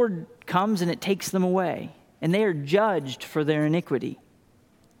 the sword comes and it takes them away, and they are judged for their iniquity.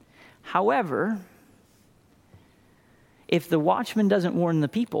 However, if the watchman doesn't warn the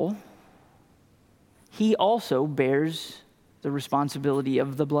people, he also bears the responsibility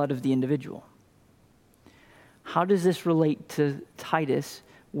of the blood of the individual. How does this relate to Titus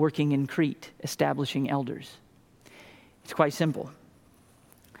working in Crete, establishing elders? It's quite simple.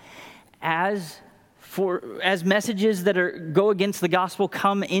 As messages that go against the gospel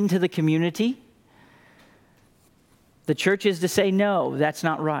come into the community, the church is to say, no, that's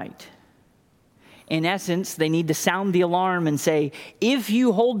not right. In essence, they need to sound the alarm and say, if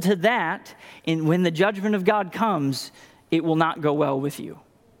you hold to that, and when the judgment of God comes, it will not go well with you.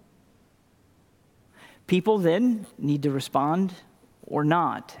 People then need to respond or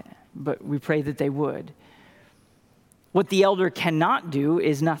not, but we pray that they would. What the elder cannot do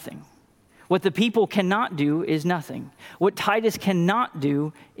is nothing. What the people cannot do is nothing. What Titus cannot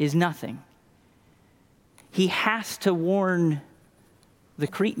do is nothing. He has to warn the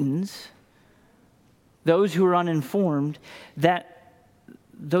Cretans, those who are uninformed, that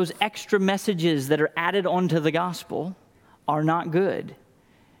those extra messages that are added onto the gospel are not good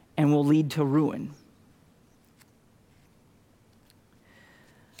and will lead to ruin.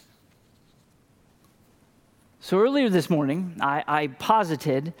 So earlier this morning, I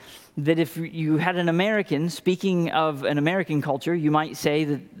posited that if you had an American, speaking of an American culture, you might say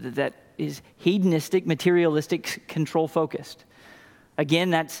that is hedonistic, materialistic, control-focused.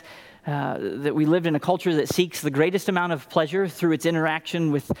 Again, that's that we live in a culture that seeks the greatest amount of pleasure through its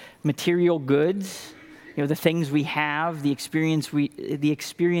interaction with material goods, the things we have, the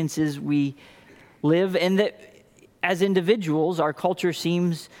experiences we live, and that as individuals, our culture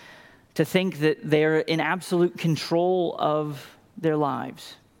seems to think that they're in absolute control of their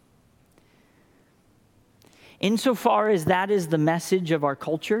lives. Insofar as that is the message of our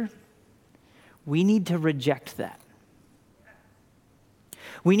culture, we need to reject that.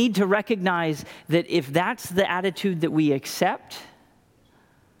 We need to recognize that if that's the attitude that we accept,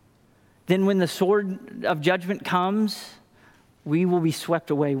 then when the sword of judgment comes, we will be swept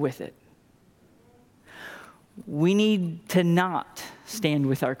away with it. We need to not stand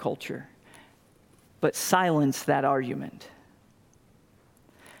with our culture, but silence that argument.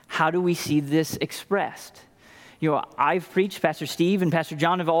 How do we see this expressed? I've preached, Pastor Steve and Pastor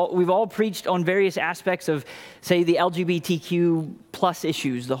John, we've all preached on various aspects of, say, the LGBTQ plus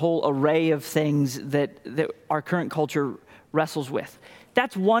issues, the whole array of things that our current culture wrestles with.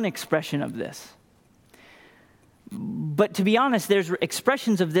 That's one expression of this. But to be honest, there's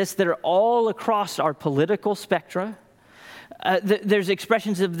expressions of this that are all across our political spectra. There's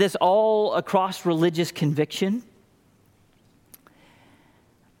expressions of this all across religious conviction.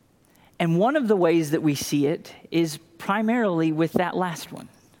 And one of the ways that we see it is primarily with that last one,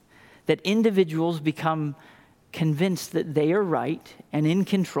 that individuals become convinced that they are right and in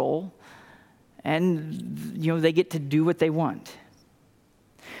control, and they get to do what they want.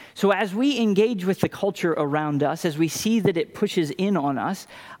 So as we engage with the culture around us, as we see that it pushes in on us,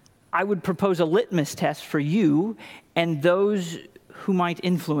 I would propose a litmus test for you and those who might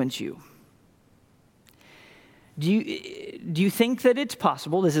influence you. Do you think that it's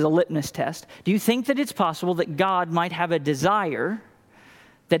possible, this is a litmus test, do you think that it's possible that God might have a desire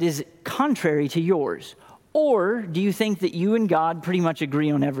that is contrary to yours? Or do you think that you and God pretty much agree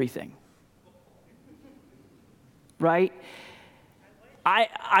on everything? Right?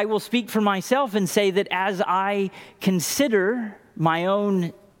 I will speak for myself and say that as I consider my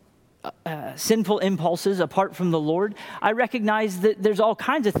own sinful impulses apart from the Lord, I recognize that there's all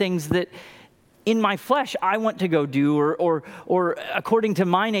kinds of things that in my flesh I want to go do, or according to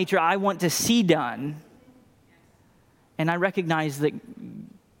my nature I want to see done. And I recognize that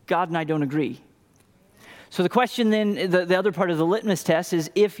God and I don't agree. So the question then, the other part of the litmus test is,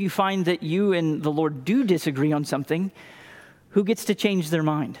 if you find that you and the Lord do disagree on something, who gets to change their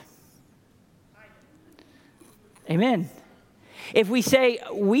mind? Amen. If we say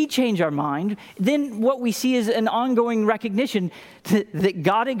we change our mind, then what we see is an ongoing recognition that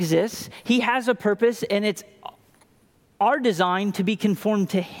God exists, He has a purpose, and it's are designed to be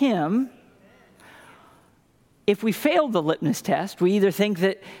conformed to him. If we fail the litmus test, we either think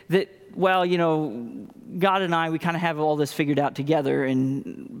that well, God and I, we kind of have all this figured out together,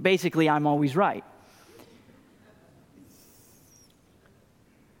 and basically I'm always right.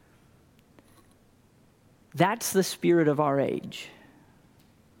 That's the spirit of our age.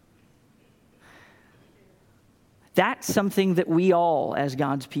 That's something that we all, as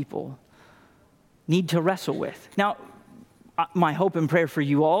God's people, need to wrestle with. Now, my hope and prayer for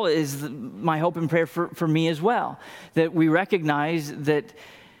you all is my hope and prayer for me as well, that we recognize that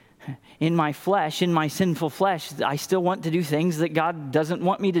in my flesh, in my sinful flesh, I still want to do things that God doesn't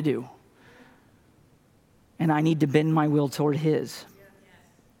want me to do. And I need to bend my will toward his.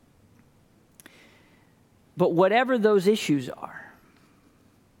 But whatever those issues are,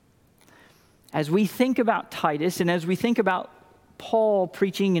 as we think about Titus and as we think about Paul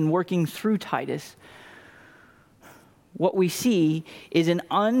preaching and working through Titus, what we see is an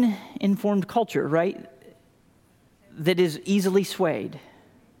uninformed culture, right, that is easily swayed.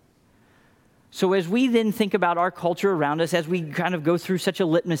 So as we then think about our culture around us, as we kind of go through such a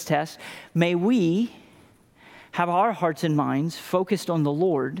litmus test, may we have our hearts and minds focused on the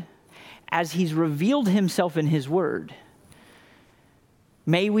Lord as he's revealed himself in his word.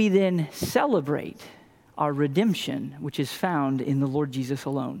 May we then celebrate our redemption, which is found in the Lord Jesus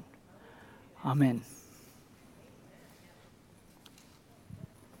alone. Amen.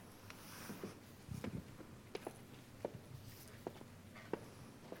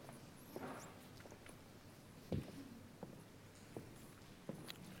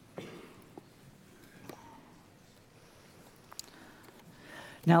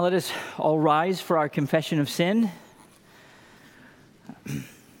 Now let us all rise for our confession of sin.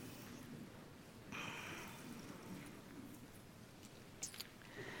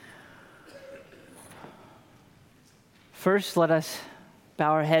 First, let us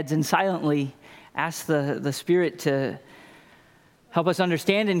bow our heads and silently ask the Spirit to help us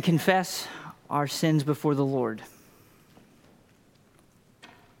understand and confess our sins before the Lord.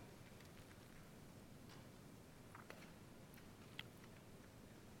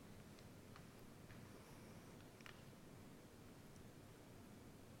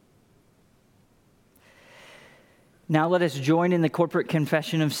 Now let us join in the corporate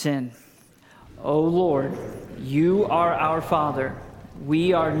confession of sin. O Lord, you are our Father.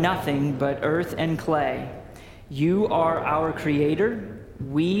 We are nothing but earth and clay. You are our Creator.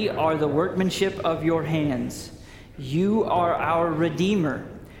 We are the workmanship of your hands. You are our Redeemer.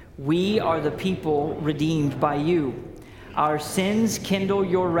 We are the people redeemed by you. Our sins kindle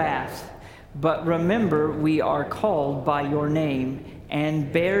your wrath, but remember we are called by your name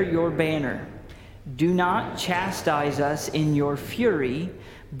and bear your banner. Do not chastise us in your fury,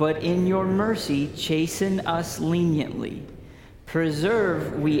 but in your mercy chasten us leniently.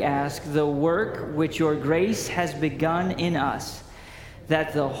 Preserve, we ask, the work which your grace has begun in us,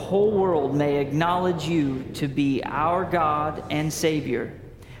 that the whole world may acknowledge you to be our God and Savior.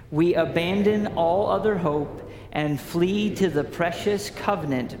 We abandon all other hope and flee to the precious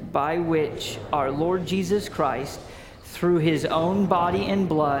covenant by which our Lord Jesus Christ, through his own body and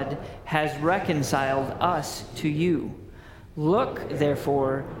blood, has reconciled us to you. Look,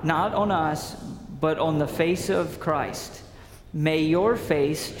 therefore, not on us, but on the face of Christ. May your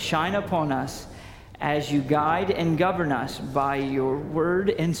face shine upon us as you guide and govern us by your word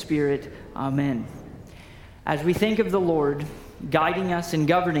and spirit. Amen. As we think of the Lord guiding us and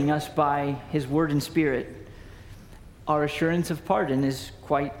governing us by his word and spirit, our assurance of pardon is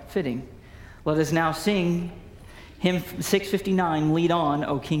quite fitting. Let us now sing hymn 659, Lead On,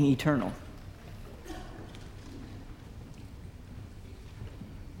 O King Eternal.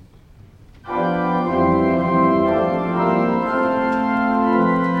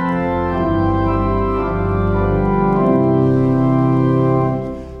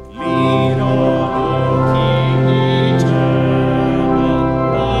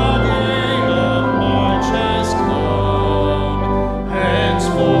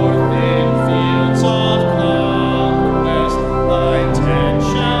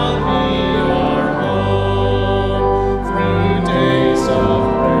 Shall be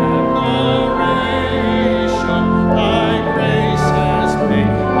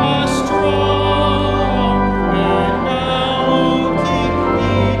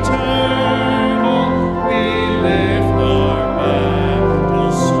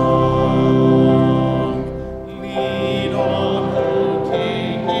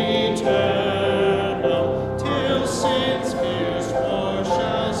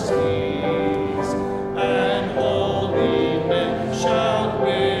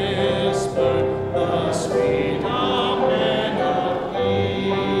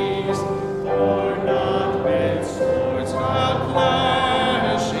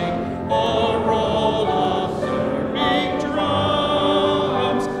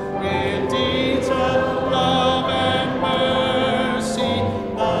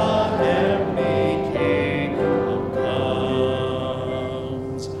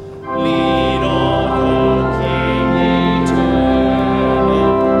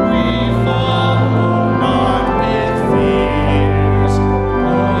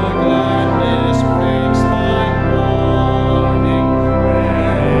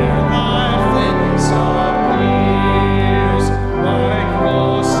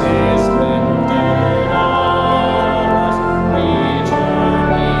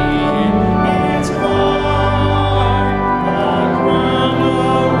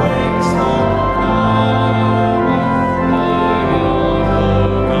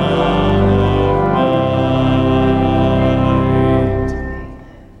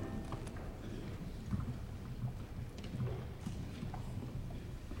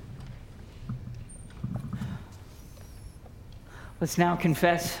Let's now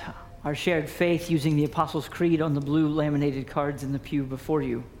confess our shared faith using the Apostles' Creed on the blue laminated cards in the pew before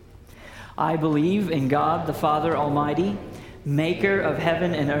you. I believe in God the Father Almighty, maker of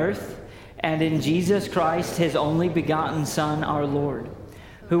heaven and earth, and in Jesus Christ, his only begotten Son, our Lord,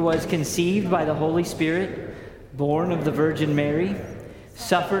 who was conceived by the Holy Spirit, born of the Virgin Mary,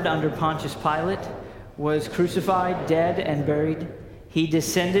 suffered under Pontius Pilate, was crucified, dead, and buried. He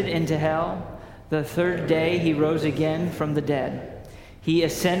descended into hell. The third day he rose again from the dead. He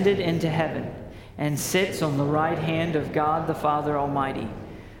ascended into heaven and sits on the right hand of God the Father Almighty.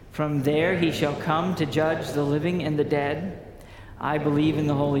 From there he shall come to judge the living and the dead. I believe in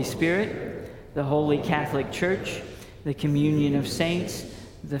the Holy Spirit, the Holy Catholic Church, the communion of saints,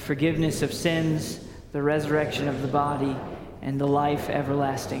 the forgiveness of sins, the resurrection of the body, and the life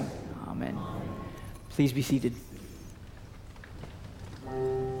everlasting. Amen. Please be seated.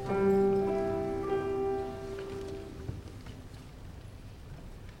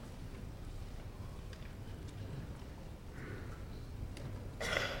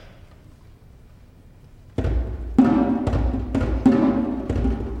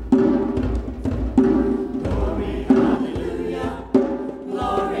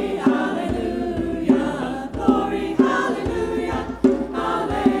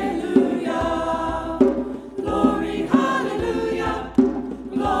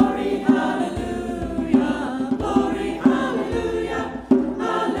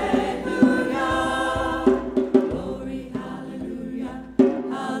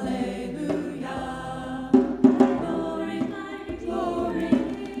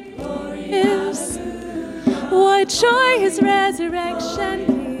 Joy his resurrection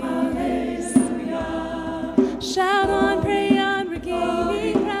gives. Shout on, pray on, we're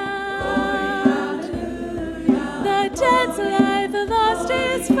gaining ground. The dead's alive, the lost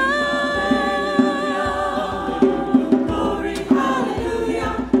is found. Glory,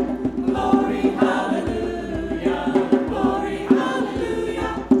 hallelujah. Glory, hallelujah. Glory,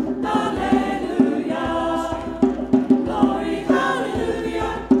 hallelujah. Hallelujah. Glory,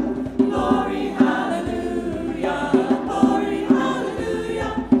 hallelujah. Glory, hallelujah.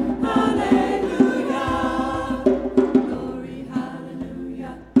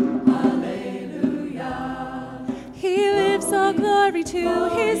 Glory to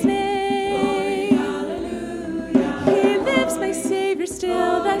his name. Hallelujah. He lives, my Savior,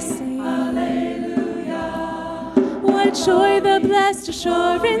 still the same. Hallelujah. What joy the blessed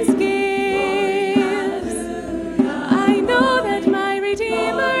assurance gives. I know that my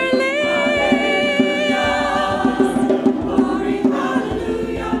Redeemer lives. Glory,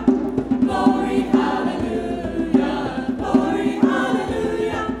 hallelujah. Glory, hallelujah. Glory,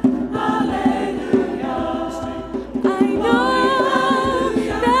 hallelujah. Hallelujah. I know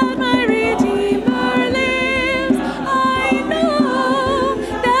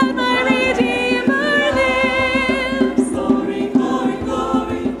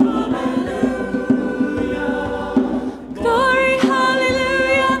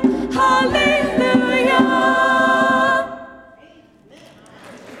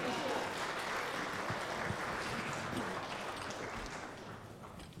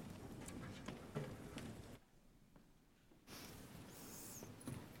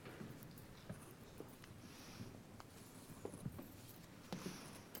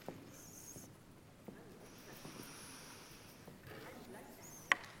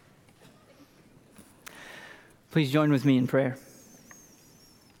Please join with me in prayer.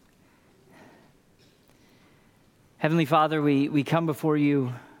 Heavenly Father, we come before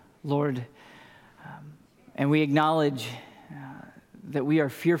you, Lord, and we acknowledge that we are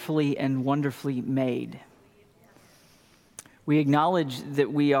fearfully and wonderfully made. We acknowledge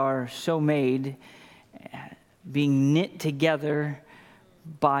that we are so made, being knit together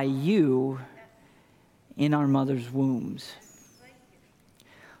by you in our mother's wombs.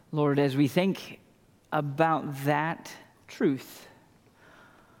 Lord, as we think about that truth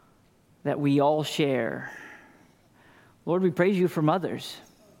that we all share, Lord, we praise you for mothers.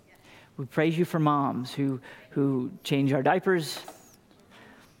 We praise you for moms who change our diapers.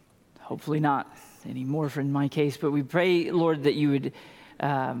 Hopefully not anymore in my case, but we pray, Lord, that you would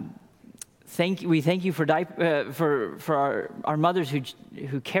thank you for our mothers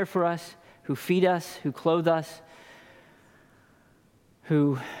who care for us, who feed us, who clothe us,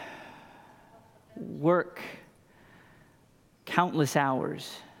 who work countless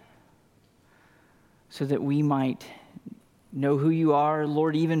hours so that we might know who you are,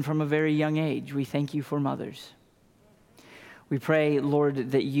 Lord, even from a very young age. We thank you for mothers. We pray,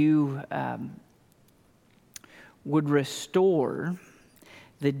 Lord, that you would restore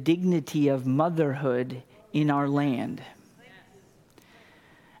the dignity of motherhood in our land.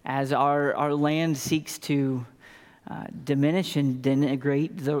 As our land seeks to diminish and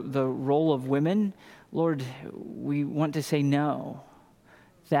denigrate the role of women, Lord, we want to say no.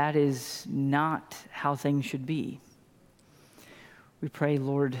 That is not how things should be. We pray,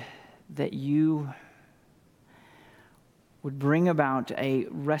 Lord, that you would bring about a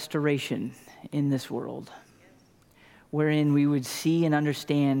restoration in this world, wherein we would see and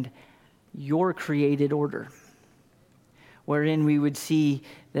understand your created order, wherein we would see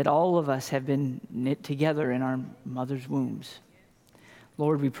that all of us have been knit together in our mother's wombs.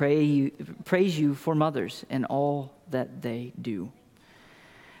 Lord, we praise you for mothers and all that they do.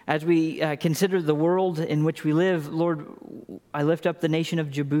 As we consider the world in which we live, Lord, I lift up the nation of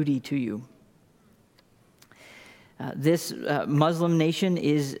Djibouti to you. This Muslim nation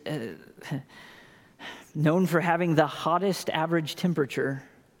is known for having the hottest average temperature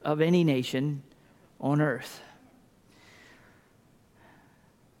of any nation on earth.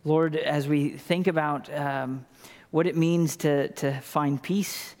 Lord, as we think about what it means to find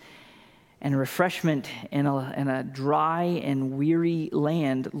peace and refreshment in a dry and weary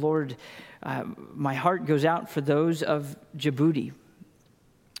land, Lord, my heart goes out for those of Djibouti.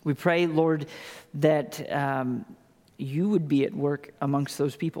 We pray, Lord, that you would be at work amongst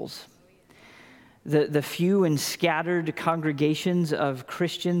those peoples. The few and scattered congregations of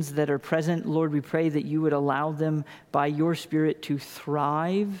Christians that are present, Lord, we pray that you would allow them by your Spirit to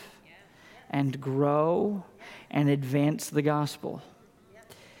thrive and grow and advance the gospel.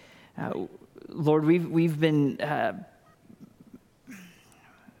 Lord, we've been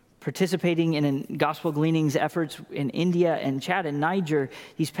participating in gospel gleanings efforts in India and Chad and Niger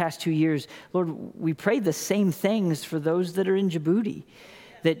these past 2 years. Lord, we pray the same things for those that are in Djibouti,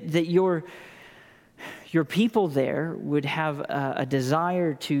 that your people there would have a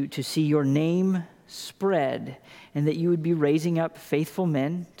desire to see your name spread, and that you would be raising up faithful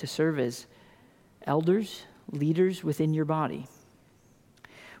men to serve as elders, leaders within your body.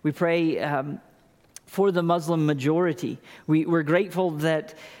 We pray for the Muslim majority. We're grateful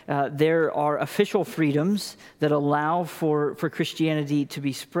that there are official freedoms that allow for Christianity to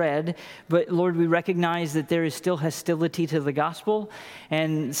be spread. But Lord, we recognize that there is still hostility to the gospel,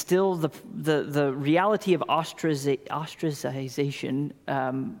 and still the reality of ostracization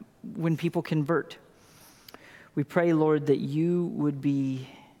when people convert. We pray, Lord, that you would be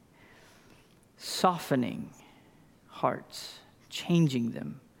softening hearts, changing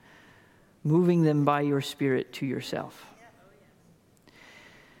them, moving them by your Spirit to yourself.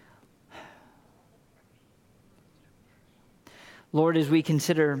 Lord, as we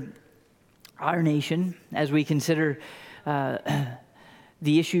consider our nation, as we consider the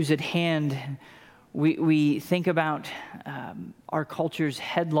issues at hand, we think about our culture's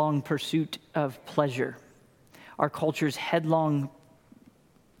headlong pursuit of pleasure, our culture's headlong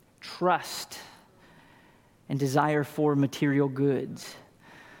trust and desire for material goods.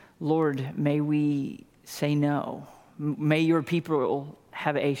 Lord, may we say no. May your people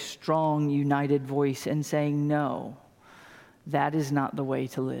have a strong, united voice in saying no. That is not the way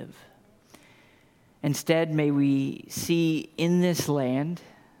to live. Instead, may we see in this land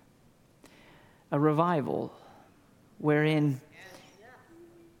a revival wherein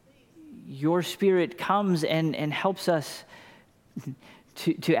your Spirit comes and helps us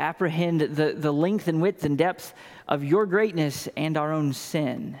to apprehend the length and width and depth of your greatness and our own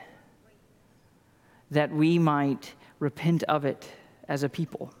sin, that we might repent of it as a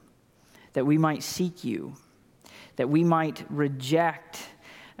people, that we might seek you, that we might reject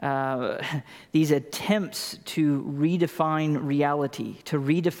these attempts to redefine reality, to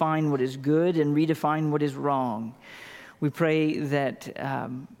redefine what is good and redefine what is wrong. We pray that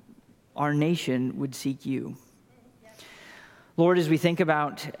our nation would seek you. Lord, as we think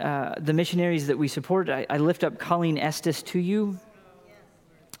about the missionaries that we support, I lift up Colleen Estes to you,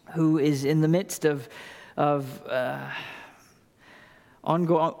 who is in the midst of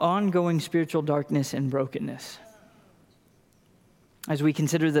ongoing spiritual darkness and brokenness. As we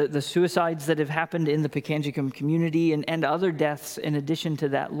consider the suicides that have happened in the Pikangikum community and other deaths in addition to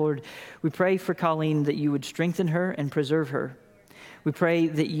that, Lord, we pray for Colleen that you would strengthen her and preserve her. We pray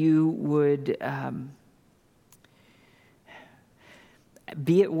that you would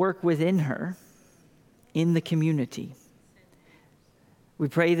be at work within her in the community. We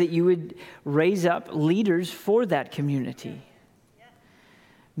pray that you would raise up leaders for that community.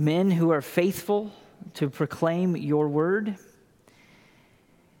 Men who are faithful to proclaim your word,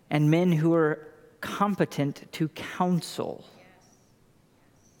 and men who are competent to counsel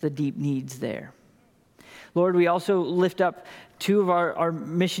the deep needs there. Lord, we also lift up two of our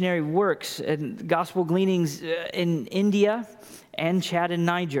missionary works and gospel gleanings in India and Chad and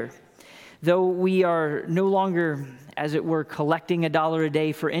Niger. Though we are no longer, as it were, collecting $1 a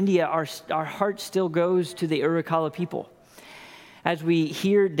day for India, our heart still goes to the Urukala people. As we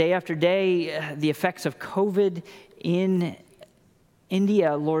hear day after day the effects of COVID in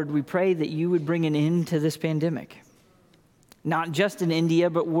India, Lord, we pray that you would bring an end to this pandemic. Not just in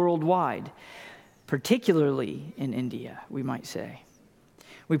India, but worldwide, particularly in India, we might say.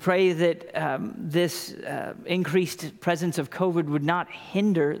 We pray that this increased presence of COVID would not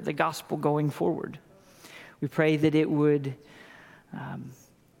hinder the gospel going forward. We pray that it would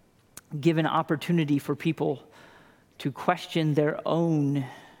give an opportunity for people to question their own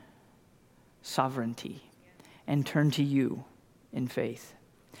sovereignty and turn to you in faith.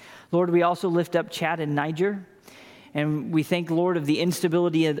 Lord, we also lift up Chad and Niger, and we thank, Lord, of the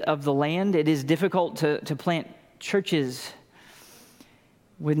instability of the land. It is difficult to plant churches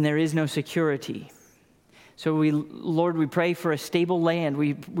when there is no security. So Lord, we pray for a stable land.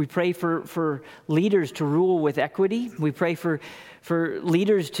 We pray for leaders to rule with equity. We pray for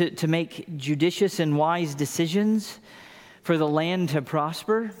leaders to make judicious and wise decisions, for the land to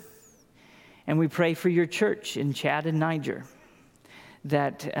prosper. And we pray for your church in Chad and Niger,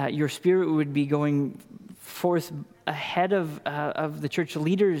 that your spirit would be going forth ahead of the church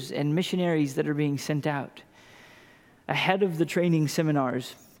leaders and missionaries that are being sent out, ahead of the training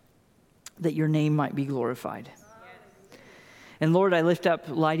seminars, that your name might be glorified. And Lord, I lift up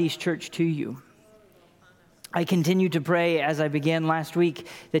Leidy's Church to you. I continue to pray, as I began last week,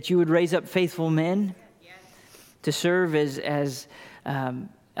 that you would raise up faithful men to serve as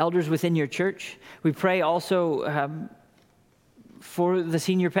elders within your church. We pray also for the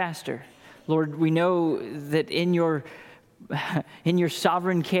senior pastor. Lord, we know that in your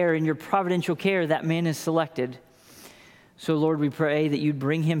sovereign care, in your providential care, that man is selected. So, Lord, we pray that you'd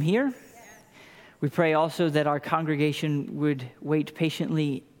bring him here. We pray also that our congregation would wait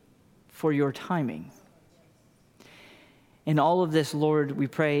patiently for your timing. In all of this, Lord, we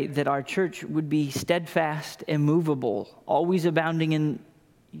pray that our church would be steadfast, immovable, always abounding in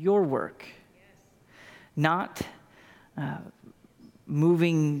your work, not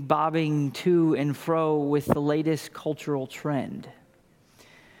moving, bobbing to and fro with the latest cultural trend.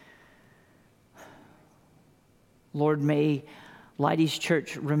 Lord, may Leidy's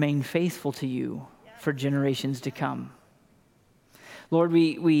Church remain faithful to you for generations to come. Lord,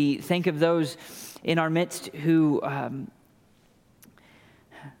 we think of those in our midst who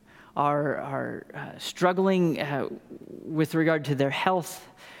are struggling with regard to their health.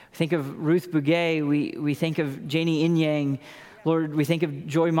 Think of Ruth Bugay. We think of Janie Inyang. Lord, we think of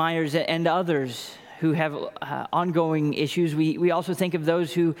Joy Myers and others who have ongoing issues. We also think of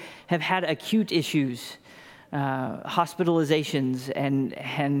those who have had acute issues, hospitalizations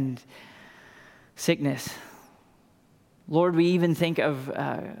and sickness. Lord, we even think of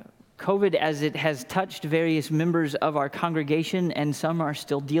COVID as it has touched various members of our congregation, and some are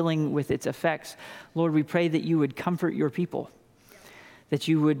still dealing with its effects. Lord, we pray that you would comfort your people, that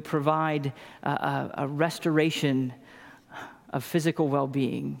you would provide a restoration of physical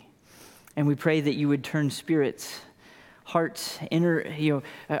well-being. And we pray that you would turn spirits, hearts,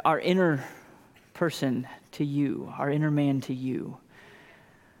 our inner person to you, our inner man to you,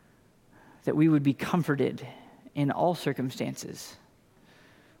 that we would be comforted in all circumstances,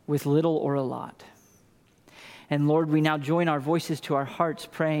 with little or a lot. And Lord, we now join our voices to our hearts,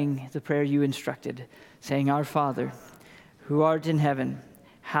 praying the prayer you instructed, saying, Our Father, who art in heaven,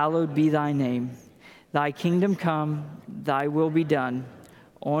 hallowed be thy name. Thy kingdom come, thy will be done,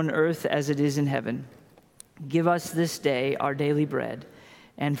 on earth as it is in heaven. Give us this day our daily bread,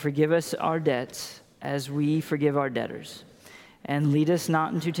 and forgive us our debts as we forgive our debtors. And lead us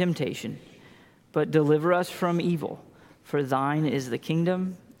not into temptation, but deliver us from evil. For thine is the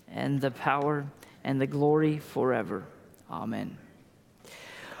kingdom, and the power, and the glory forever. Amen.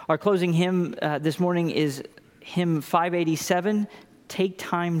 Our closing hymn this morning is hymn 587, Take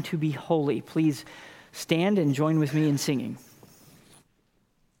Time to Be Holy. Please stand and join with me in singing.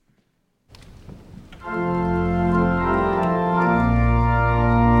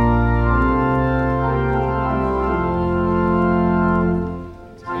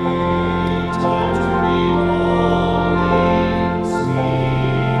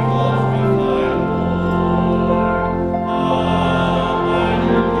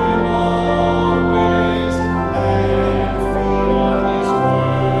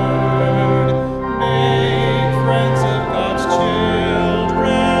 Friends of God's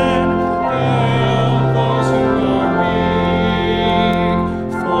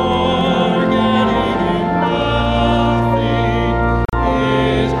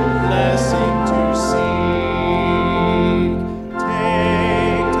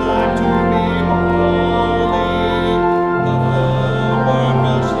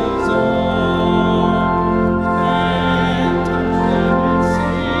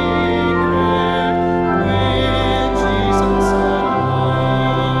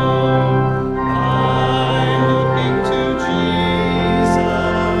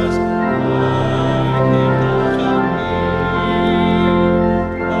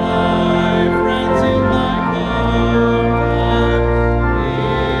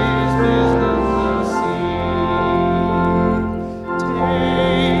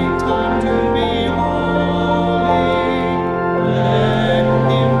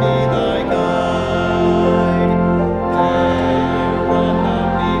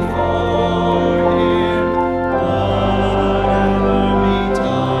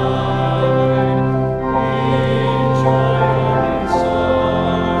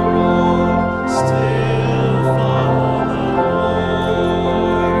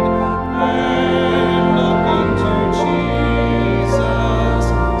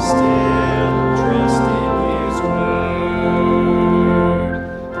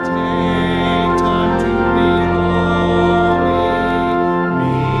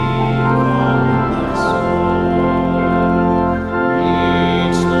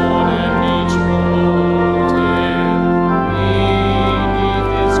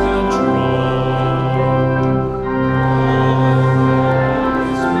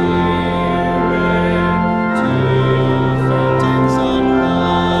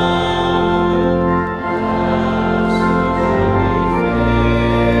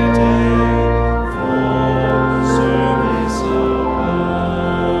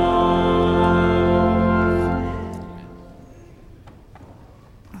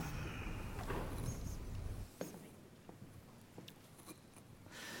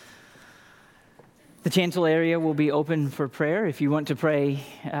The chancel area will be open for prayer. If you want to pray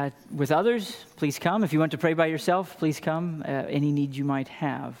with others, please come. If you want to pray by yourself, please come. Any needs you might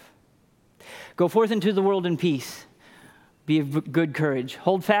have. Go forth into the world in peace. Be of good courage.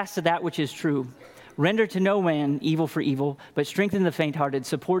 Hold fast to that which is true. Render to no man evil for evil, but strengthen the faint-hearted,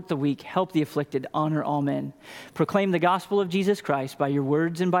 support the weak, help the afflicted, honor all men. Proclaim the gospel of Jesus Christ by your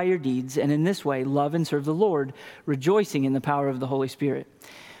words and by your deeds, and in this way love and serve the Lord, rejoicing in the power of the Holy Spirit.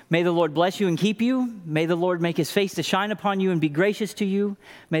 May the Lord bless you and keep you. May the Lord make his face to shine upon you and be gracious to you.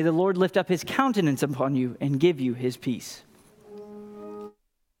 May the Lord lift up his countenance upon you and give you his peace.